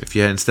 6 eggs. If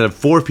you had instead of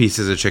 4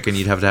 pieces of chicken,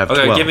 you'd have to have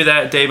 12. Okay, give me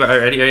that day. But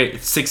already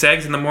 6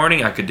 eggs in the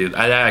morning. I could do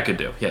that. I could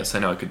do. Yes, I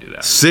know I could do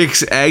that.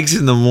 6 eggs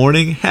in the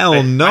morning?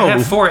 Hell no. I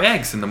have 4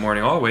 eggs in the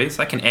morning always.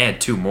 I can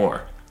add 2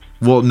 more.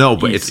 Well, no,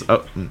 but Easy.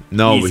 it's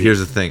no. But Easy. here's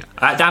the thing.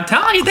 I'm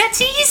telling you,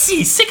 that's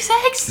easy. 6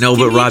 eggs. No, Give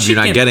but me a Rob, you're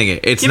not chicken. getting it.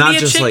 It's Give not me a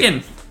just like-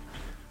 chicken.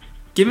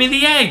 Give me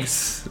the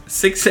eggs.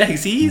 6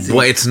 eggs, easy.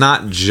 Well, it's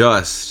not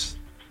just.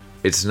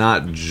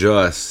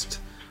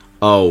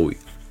 Oh,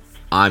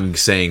 I'm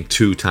saying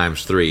 2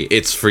 times 3.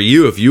 It's for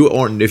you if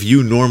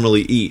you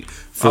normally eat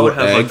I would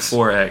 4 have like eggs.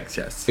 4 eggs.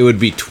 Yes. It would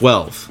be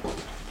 12.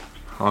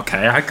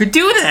 Okay, I could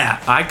do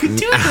that.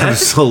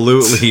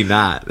 Absolutely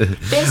not.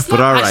 But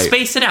all I right.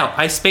 space it out.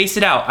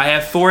 I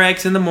have 4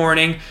 eggs in the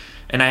morning,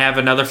 and I have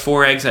another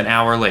 4 eggs an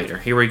hour later.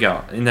 Here we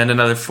go. And then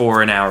another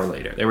 4 an hour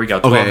later. There we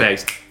go. 12 Okay.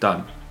 eggs.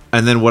 Done.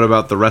 And then what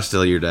about the rest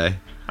of your day?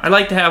 I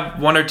like to have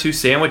 1 or 2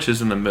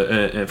 sandwiches in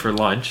the for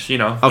lunch. You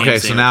know. Okay, ham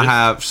so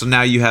now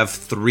sandwiches. you have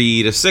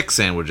 3 to 6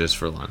 sandwiches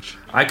for lunch.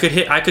 I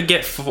could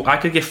get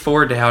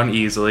 4 down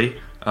easily.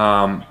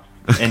 And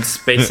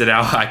space it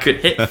out. I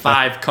could hit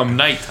 5 come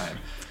nighttime.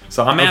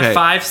 So I'm Okay, at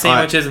 5 all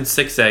sandwiches and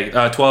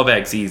 12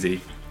 eggs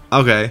easy.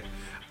 Okay,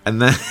 and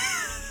then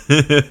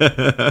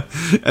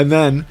and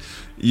then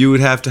you would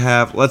have to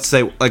have, let's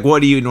say, like,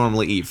 what do you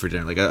normally eat for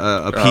dinner? Like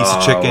a piece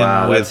of chicken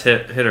Wow, with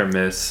that's hit or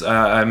miss.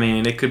 I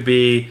mean, it could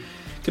be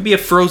a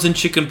frozen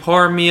chicken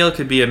parm meal. It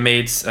could be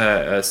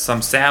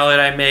some salad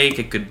I make.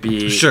 It could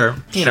be Sure,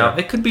 you know,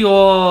 it could be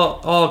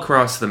all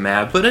across the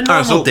map. But a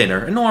normal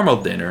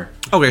dinner.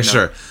 Okay,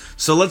 sure.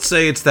 So let's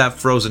say it's that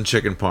frozen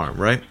chicken parm,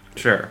 right?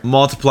 Sure.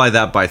 Multiply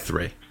that by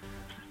 3,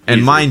 and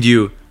Easy. mind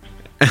you,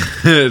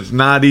 it's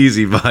not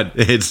easy, bud.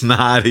 It's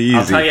not easy.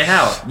 I'll tell you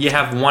how. You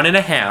have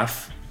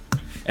 1.5,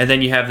 and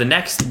then you have the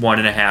next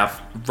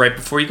 1.5 right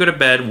before you go to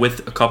bed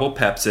with a couple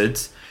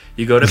Pepsids.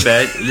 You go to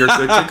bed, you're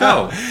good to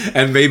go.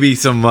 And maybe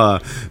some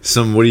what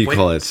do you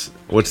call it?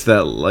 What's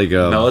that, like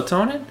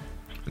Melatonin?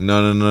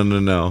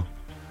 No.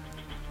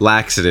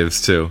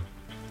 Laxatives too.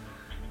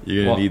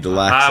 You're gonna need the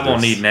laxatives. I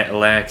won't need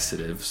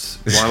laxatives.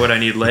 Why would I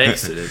need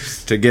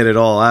laxatives? to get it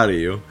all out of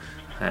you.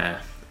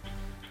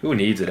 Who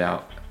needs it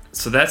out?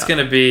 So that's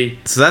gonna be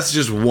So that's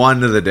just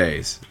one of the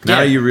days. Now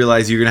Yeah. you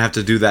realize you're gonna have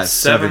to do that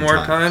 7 more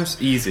times. times.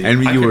 Easy.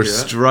 And I you could were do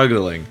that.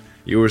 struggling.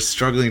 You were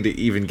struggling to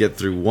even get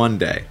through one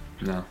day.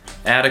 No.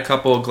 Add a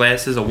couple of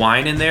glasses of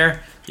wine in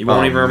there. You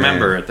won't even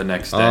remember it the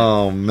next day.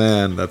 Oh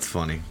man, that's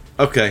funny.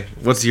 Okay,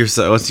 what's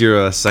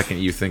your second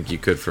you think you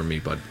could for me,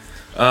 bud?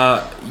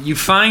 You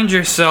find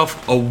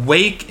yourself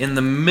awake in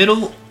the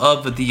middle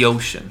of the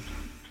ocean.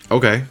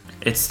 Okay.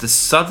 It's the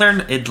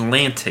southern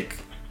Atlantic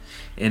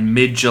in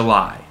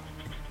mid-July.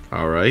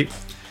 All right.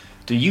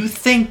 Do you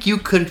think you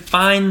could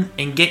find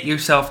and get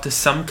yourself to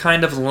some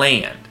kind of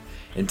land?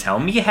 And tell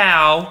me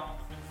how,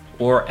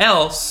 or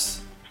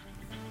else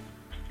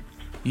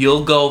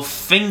you'll go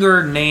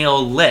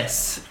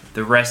fingernail-less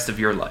the rest of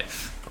your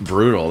life.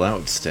 Brutal. That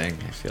would sting,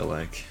 I feel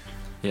like.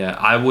 Yeah,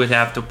 I would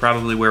have to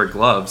probably wear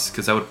gloves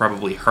because that would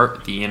probably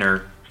hurt the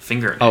inner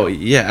fingernail. Oh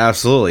yeah,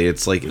 absolutely.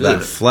 It's like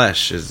that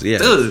flesh is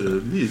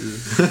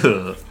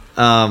Ugh.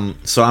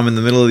 So I'm in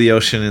the middle of the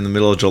ocean in the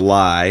middle of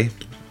July,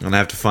 and I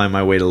have to find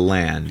my way to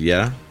land.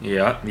 Yeah.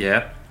 Yeah.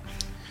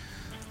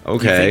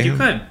 Okay. You think you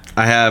could?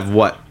 I have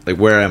what? Like,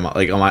 where am I?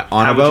 Like, am I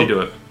on How a boat? would you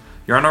do it?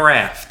 You're on a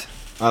raft.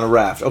 On a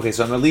raft. Okay,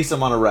 so at least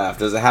I'm on a raft.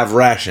 Does it have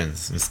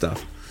rations and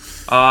stuff?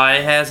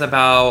 It has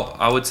about,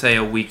 I would say,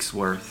 a week's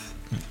worth.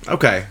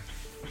 Okay.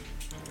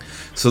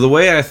 So the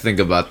way I think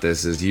about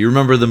this is, you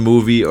remember the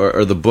movie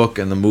or the book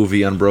and the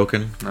movie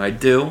Unbroken? I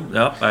do.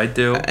 Yep, I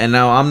do. And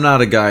now I'm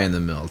not a guy in the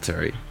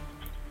military.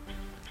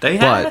 They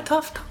had but- a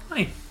tough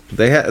time.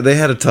 They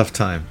had a tough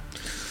time.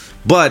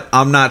 But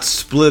I'm not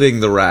splitting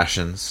the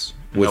rations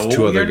with No,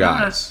 2 other you're not.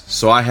 guys.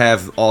 So I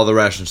have all the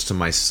rations to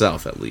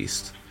myself at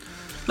least.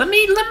 Let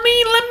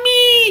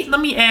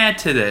me add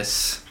to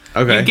this.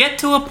 Okay. You get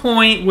to a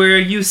point where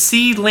you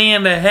see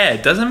land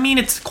ahead. Doesn't mean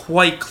it's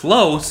quite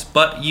close,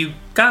 but you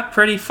got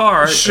pretty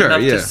far Sure,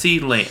 enough yeah. to see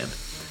land.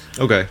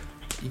 Okay.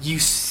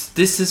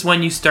 This is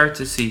when you start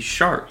to see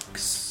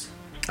sharks.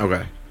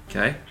 Okay.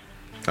 Okay?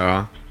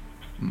 Uh-huh.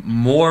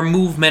 More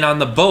movement on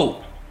the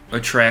boat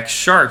attracts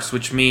sharks,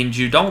 which means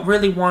you don't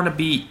really want to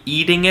be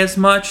eating as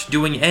much,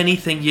 doing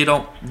anything you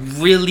don't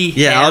really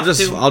Yeah, have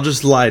I'll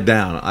just lie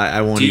down.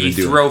 I won't Do even you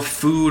do throw it.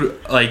 food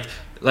like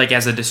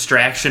as a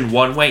distraction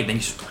one way, then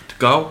you start to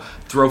go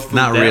throw food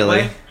Not that really.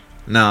 way?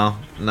 No.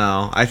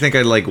 I think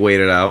I'd like wait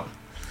it out.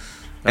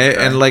 Okay.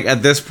 And like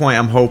at this point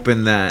I'm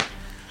hoping that,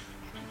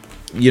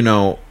 you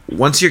know,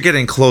 once you're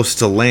getting close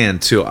to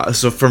land too.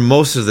 So for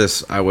most of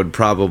this I would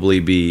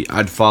probably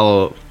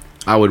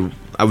I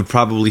would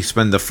probably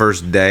spend the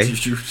first day.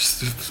 You're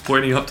just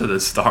pointing up to the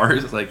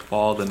stars, like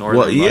follow the northern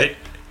Well, yeah. light.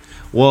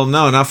 Well,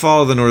 no, not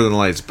follow the northern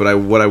lights, but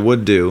what I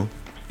would do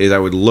is I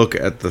would look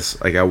at this,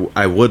 like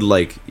I would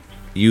like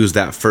use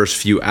that first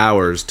few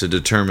hours to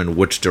determine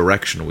which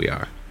direction we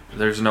are.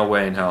 There's no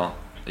way in hell.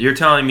 You're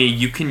telling me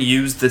you can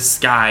use the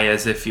sky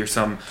as if you're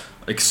some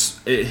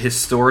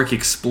historic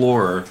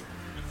explorer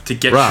to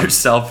get Rob,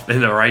 yourself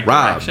in the right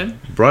direction?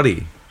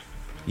 Buddy,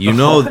 you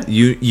know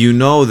you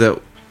know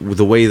that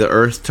the way the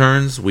Earth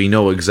turns, we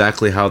know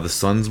exactly how the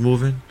sun's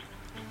moving.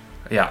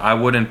 Yeah, I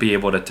wouldn't be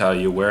able to tell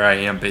you where I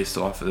am based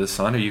off of the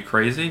sun. Are you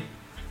crazy?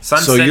 Sun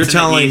So sets you're in the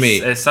telling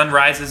east, me- sun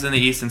rises in the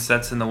east and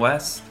sets in the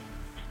west.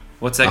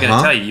 What's that going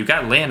to tell you? You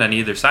got land on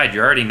either side.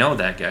 You already know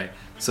that guy.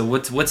 So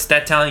what's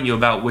that telling you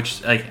about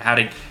which how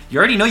to? You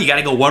already know you got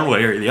to go one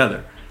way or the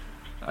other.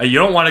 You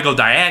don't want to go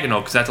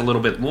diagonal because that's a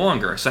little bit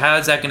longer. So how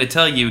is that going to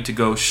tell you to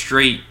go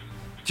straight?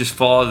 Just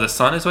follow the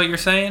sun is what you're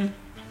saying?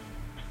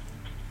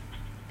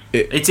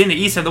 It's in the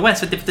east or the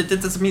west. But that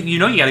doesn't mean you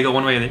know you got to go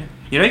one way or the other.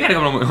 You know you got to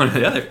go one or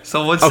the other.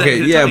 So what's that Okay,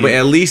 gonna yeah, tell but you?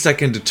 at least I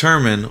can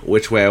determine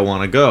which way I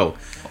want to go.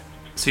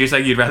 So you're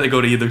saying you'd rather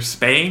go to either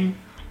Spain,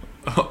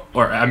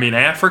 or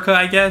Africa,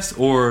 I guess,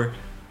 or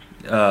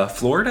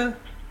Florida?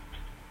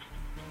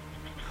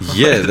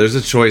 Yeah, there's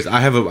a choice. I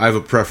have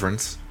a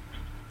preference.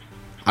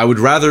 I would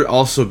rather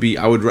also be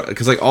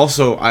because I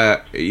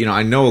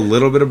know a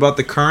little bit about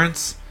the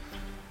currents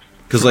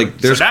because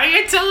there's So now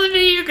you're telling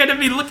me you're gonna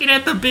be looking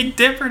at the Big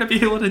Dipper to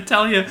be able to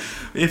tell you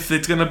if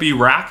it's gonna be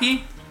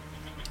rocky?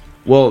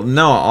 well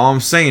no all I'm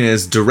saying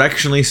is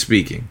directionally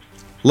speaking.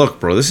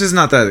 Look, bro, this is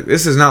not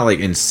like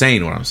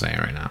insane what I'm saying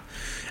right now.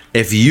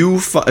 If you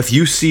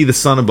see the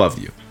sun above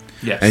you,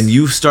 Yes. and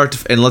you start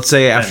to, and let's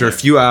say after a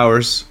few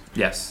hours,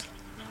 Yes.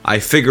 I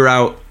figure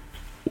out,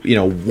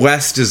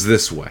 west is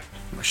this way,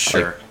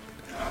 Sure.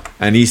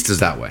 and east is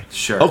that way.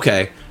 Sure.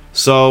 Okay,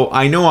 so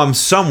I know I'm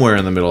somewhere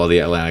in the middle of the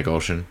Atlantic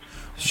Ocean,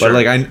 Sure.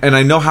 but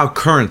I know how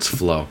currents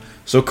flow.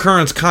 So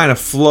currents kind of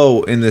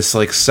flow in this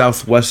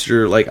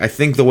southwestern. I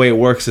think the way it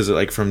works is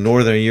from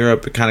northern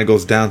Europe, it kind of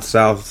goes down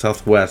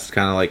southwest,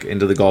 kind of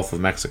into the Gulf of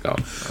Mexico.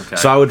 Okay.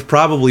 So I would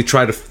probably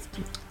try to,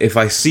 if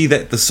I see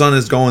that the sun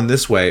is going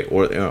this way,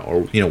 or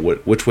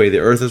which way the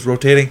Earth is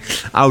rotating,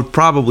 I would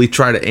probably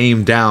try to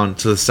aim down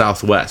to the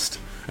southwest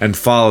and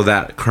follow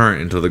that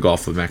current into the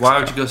Gulf of Mexico. Why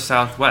would you go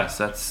southwest?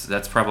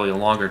 That's probably a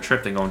longer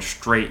trip than going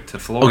straight to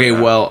Florida. Okay,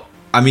 well,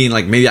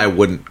 maybe I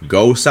wouldn't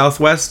go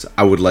southwest.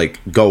 I would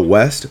go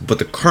west, but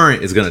the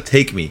current is going to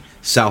take me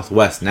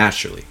southwest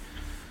naturally.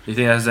 You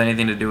think that has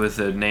anything to do with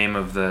the name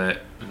of the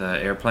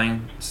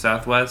airplane,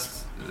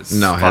 Southwest?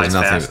 No, it has Flies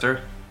nothing.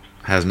 faster?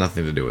 Has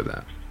nothing to do with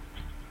that.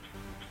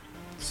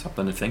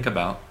 Something to think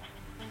about.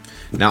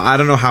 Now, I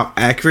don't know how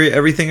accurate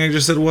everything I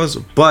just said was,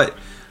 but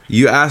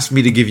you asked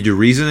me to give you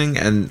reasoning,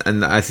 and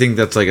I think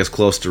that's as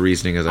close to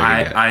reasoning as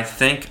I can get. I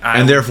think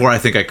And therefore, I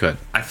think I could.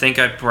 I think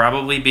I'd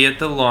probably be at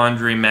the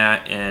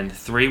laundromat in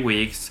 3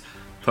 weeks,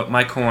 put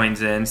my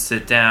coins in,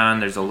 sit down,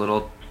 there's a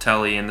little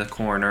telly in the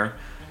corner,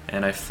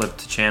 and I flip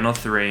to channel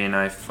 3 and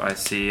I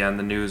see on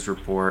the news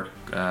report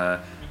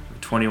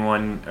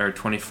 21 or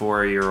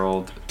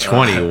 24-year-old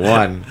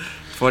 21.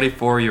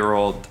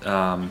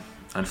 24-year-old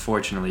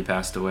unfortunately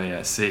passed away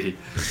at sea.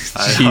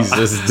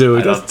 Jesus,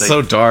 dude, that's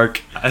so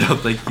dark. I don't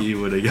think he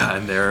would have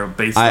gotten there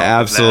based on I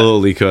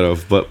absolutely could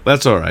have, but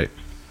that's all right.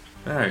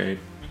 All right.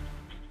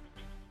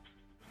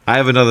 I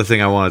have another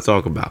thing I want to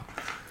talk about.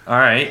 All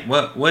right.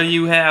 What do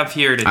you have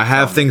here to I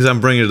have tell me? things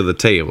I'm bringing to the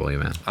table,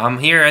 man. I'm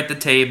here at the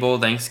table,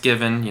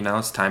 Thanksgiving,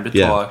 it's time to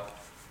Yeah. talk.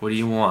 What do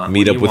you want? Meet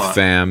What do up you with want?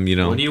 fam,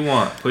 What do you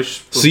want?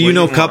 Push. So what do you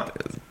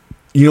want?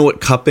 you know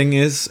what cupping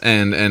is,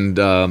 and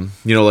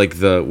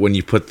the when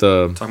you put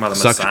the Talking about a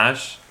suction-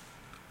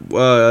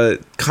 massage.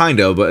 kind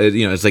of, but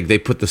it's they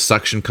put the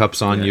suction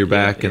cups on Yeah, your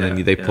back, and yeah,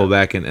 then they pull yeah.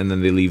 back, and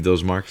then they leave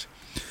those marks.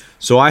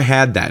 So I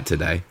had that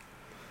today.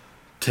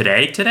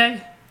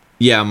 Today?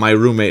 Yeah, my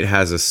roommate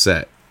has a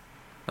set.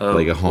 Oh,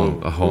 Like a home-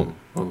 oh, a home.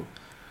 oh, oh.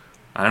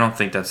 I don't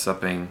think that's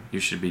something you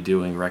should be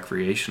doing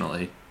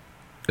recreationally.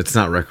 It's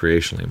not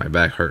recreationally. My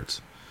back hurts.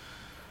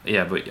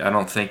 Yeah, but I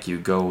don't think you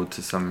go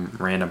to some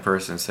random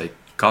person and say,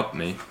 "Cup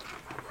me."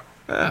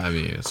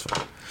 It's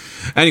fine.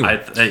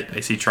 Anyway,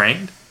 Is he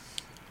trained?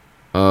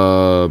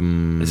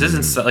 um, This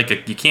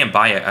isn't you can't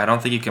buy it. I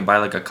don't think you can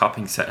buy a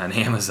cupping set on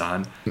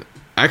Amazon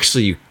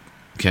actually, you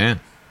can.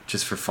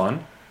 just for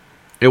fun.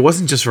 It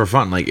wasn't just for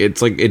fun. It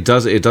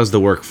does the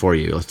work for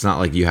you. It's not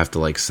like you have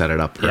to set it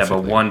up perfectly.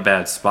 Yeah, but one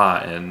bad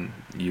spot and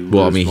you.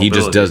 Well, lose he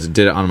just mobility.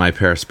 did it on my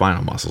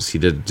paraspinal muscles. He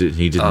didn't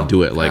Oh,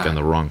 do it God. in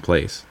the wrong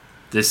place.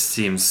 This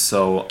seems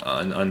so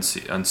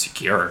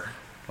unsecure.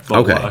 But,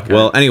 Okay.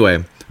 Well,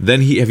 anyway,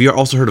 then have you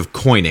also heard of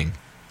coining?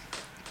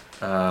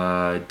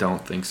 I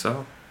don't think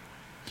so.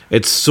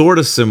 It's sort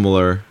of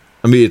similar.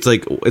 It's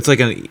like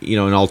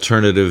an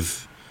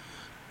alternative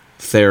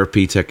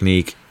therapy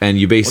technique, and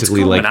you What's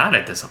basically going on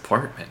at this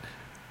apartment?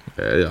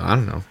 I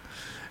don't know.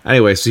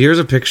 Anyway, so here's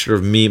a picture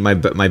of me, my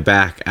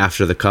back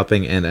after the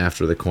cupping and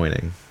after the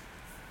coining.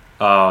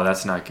 Oh,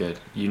 that's not good.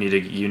 You need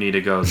to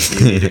go.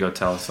 You need to go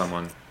tell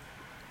someone.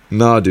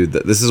 No, dude,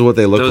 this is what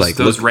they look like.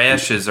 Those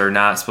rashes are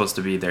not supposed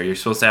to be there. You're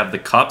supposed to have the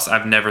cups.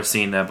 I've never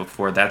seen that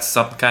before. That's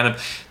some kind of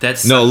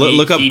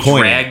look up he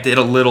coining. dragged it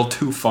a little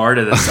too far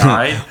to the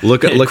side.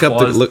 look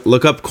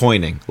up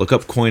coining. Look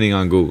up coining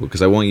on Google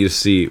because I want you to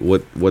see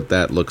what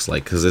that looks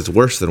like because it's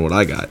worse than what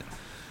I got.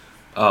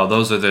 Oh,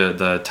 those are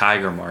the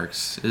tiger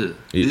marks. Ugh.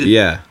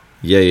 Yeah.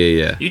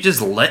 You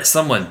just let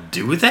someone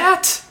do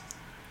that?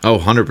 Oh,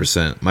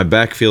 100%. My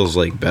back feels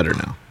like better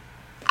now.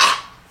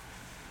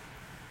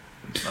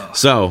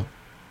 So,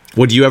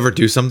 would you ever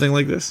do something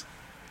like this?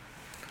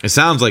 It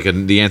sounds like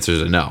the answer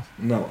is a no.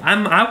 No,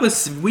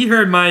 we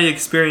heard my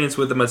experience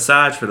with the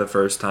massage for the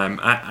first time.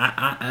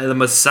 The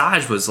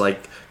massage was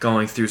like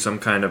going through some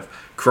kind of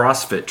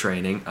CrossFit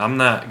training. I'm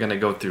not gonna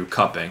go through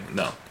cupping.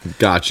 No.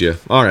 Gotcha.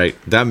 All right,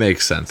 that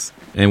makes sense.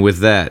 And with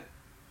that,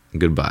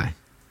 goodbye.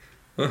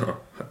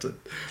 That's a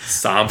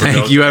somber Thank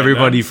note you, to end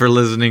everybody, on. for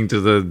listening to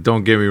the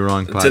Don't Get Me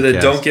Wrong podcast. To the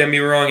Don't Get Me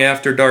Wrong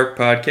After Dark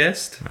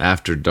podcast.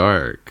 After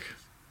Dark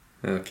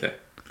Okay.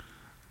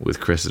 with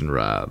Chris and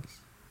Rob.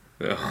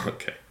 Oh,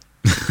 okay.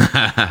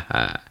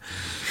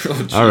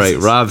 All right,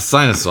 Rob,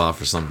 sign us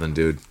off or something,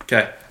 dude.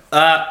 Okay.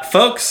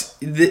 Folks,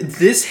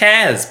 this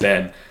has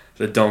been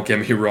the Don't Get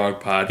Me Wrong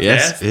podcast.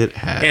 Yes, it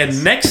has.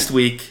 And next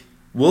week,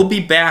 we'll be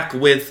back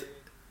with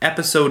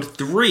episode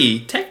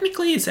 3.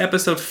 Technically, it's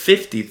episode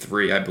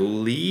 53, I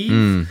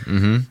believe,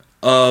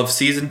 of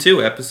season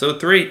 2,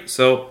 episode 3.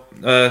 So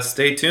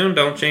stay tuned.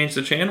 Don't change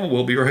the channel.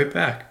 We'll be right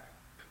back.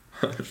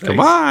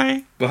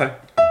 Goodbye. Bye.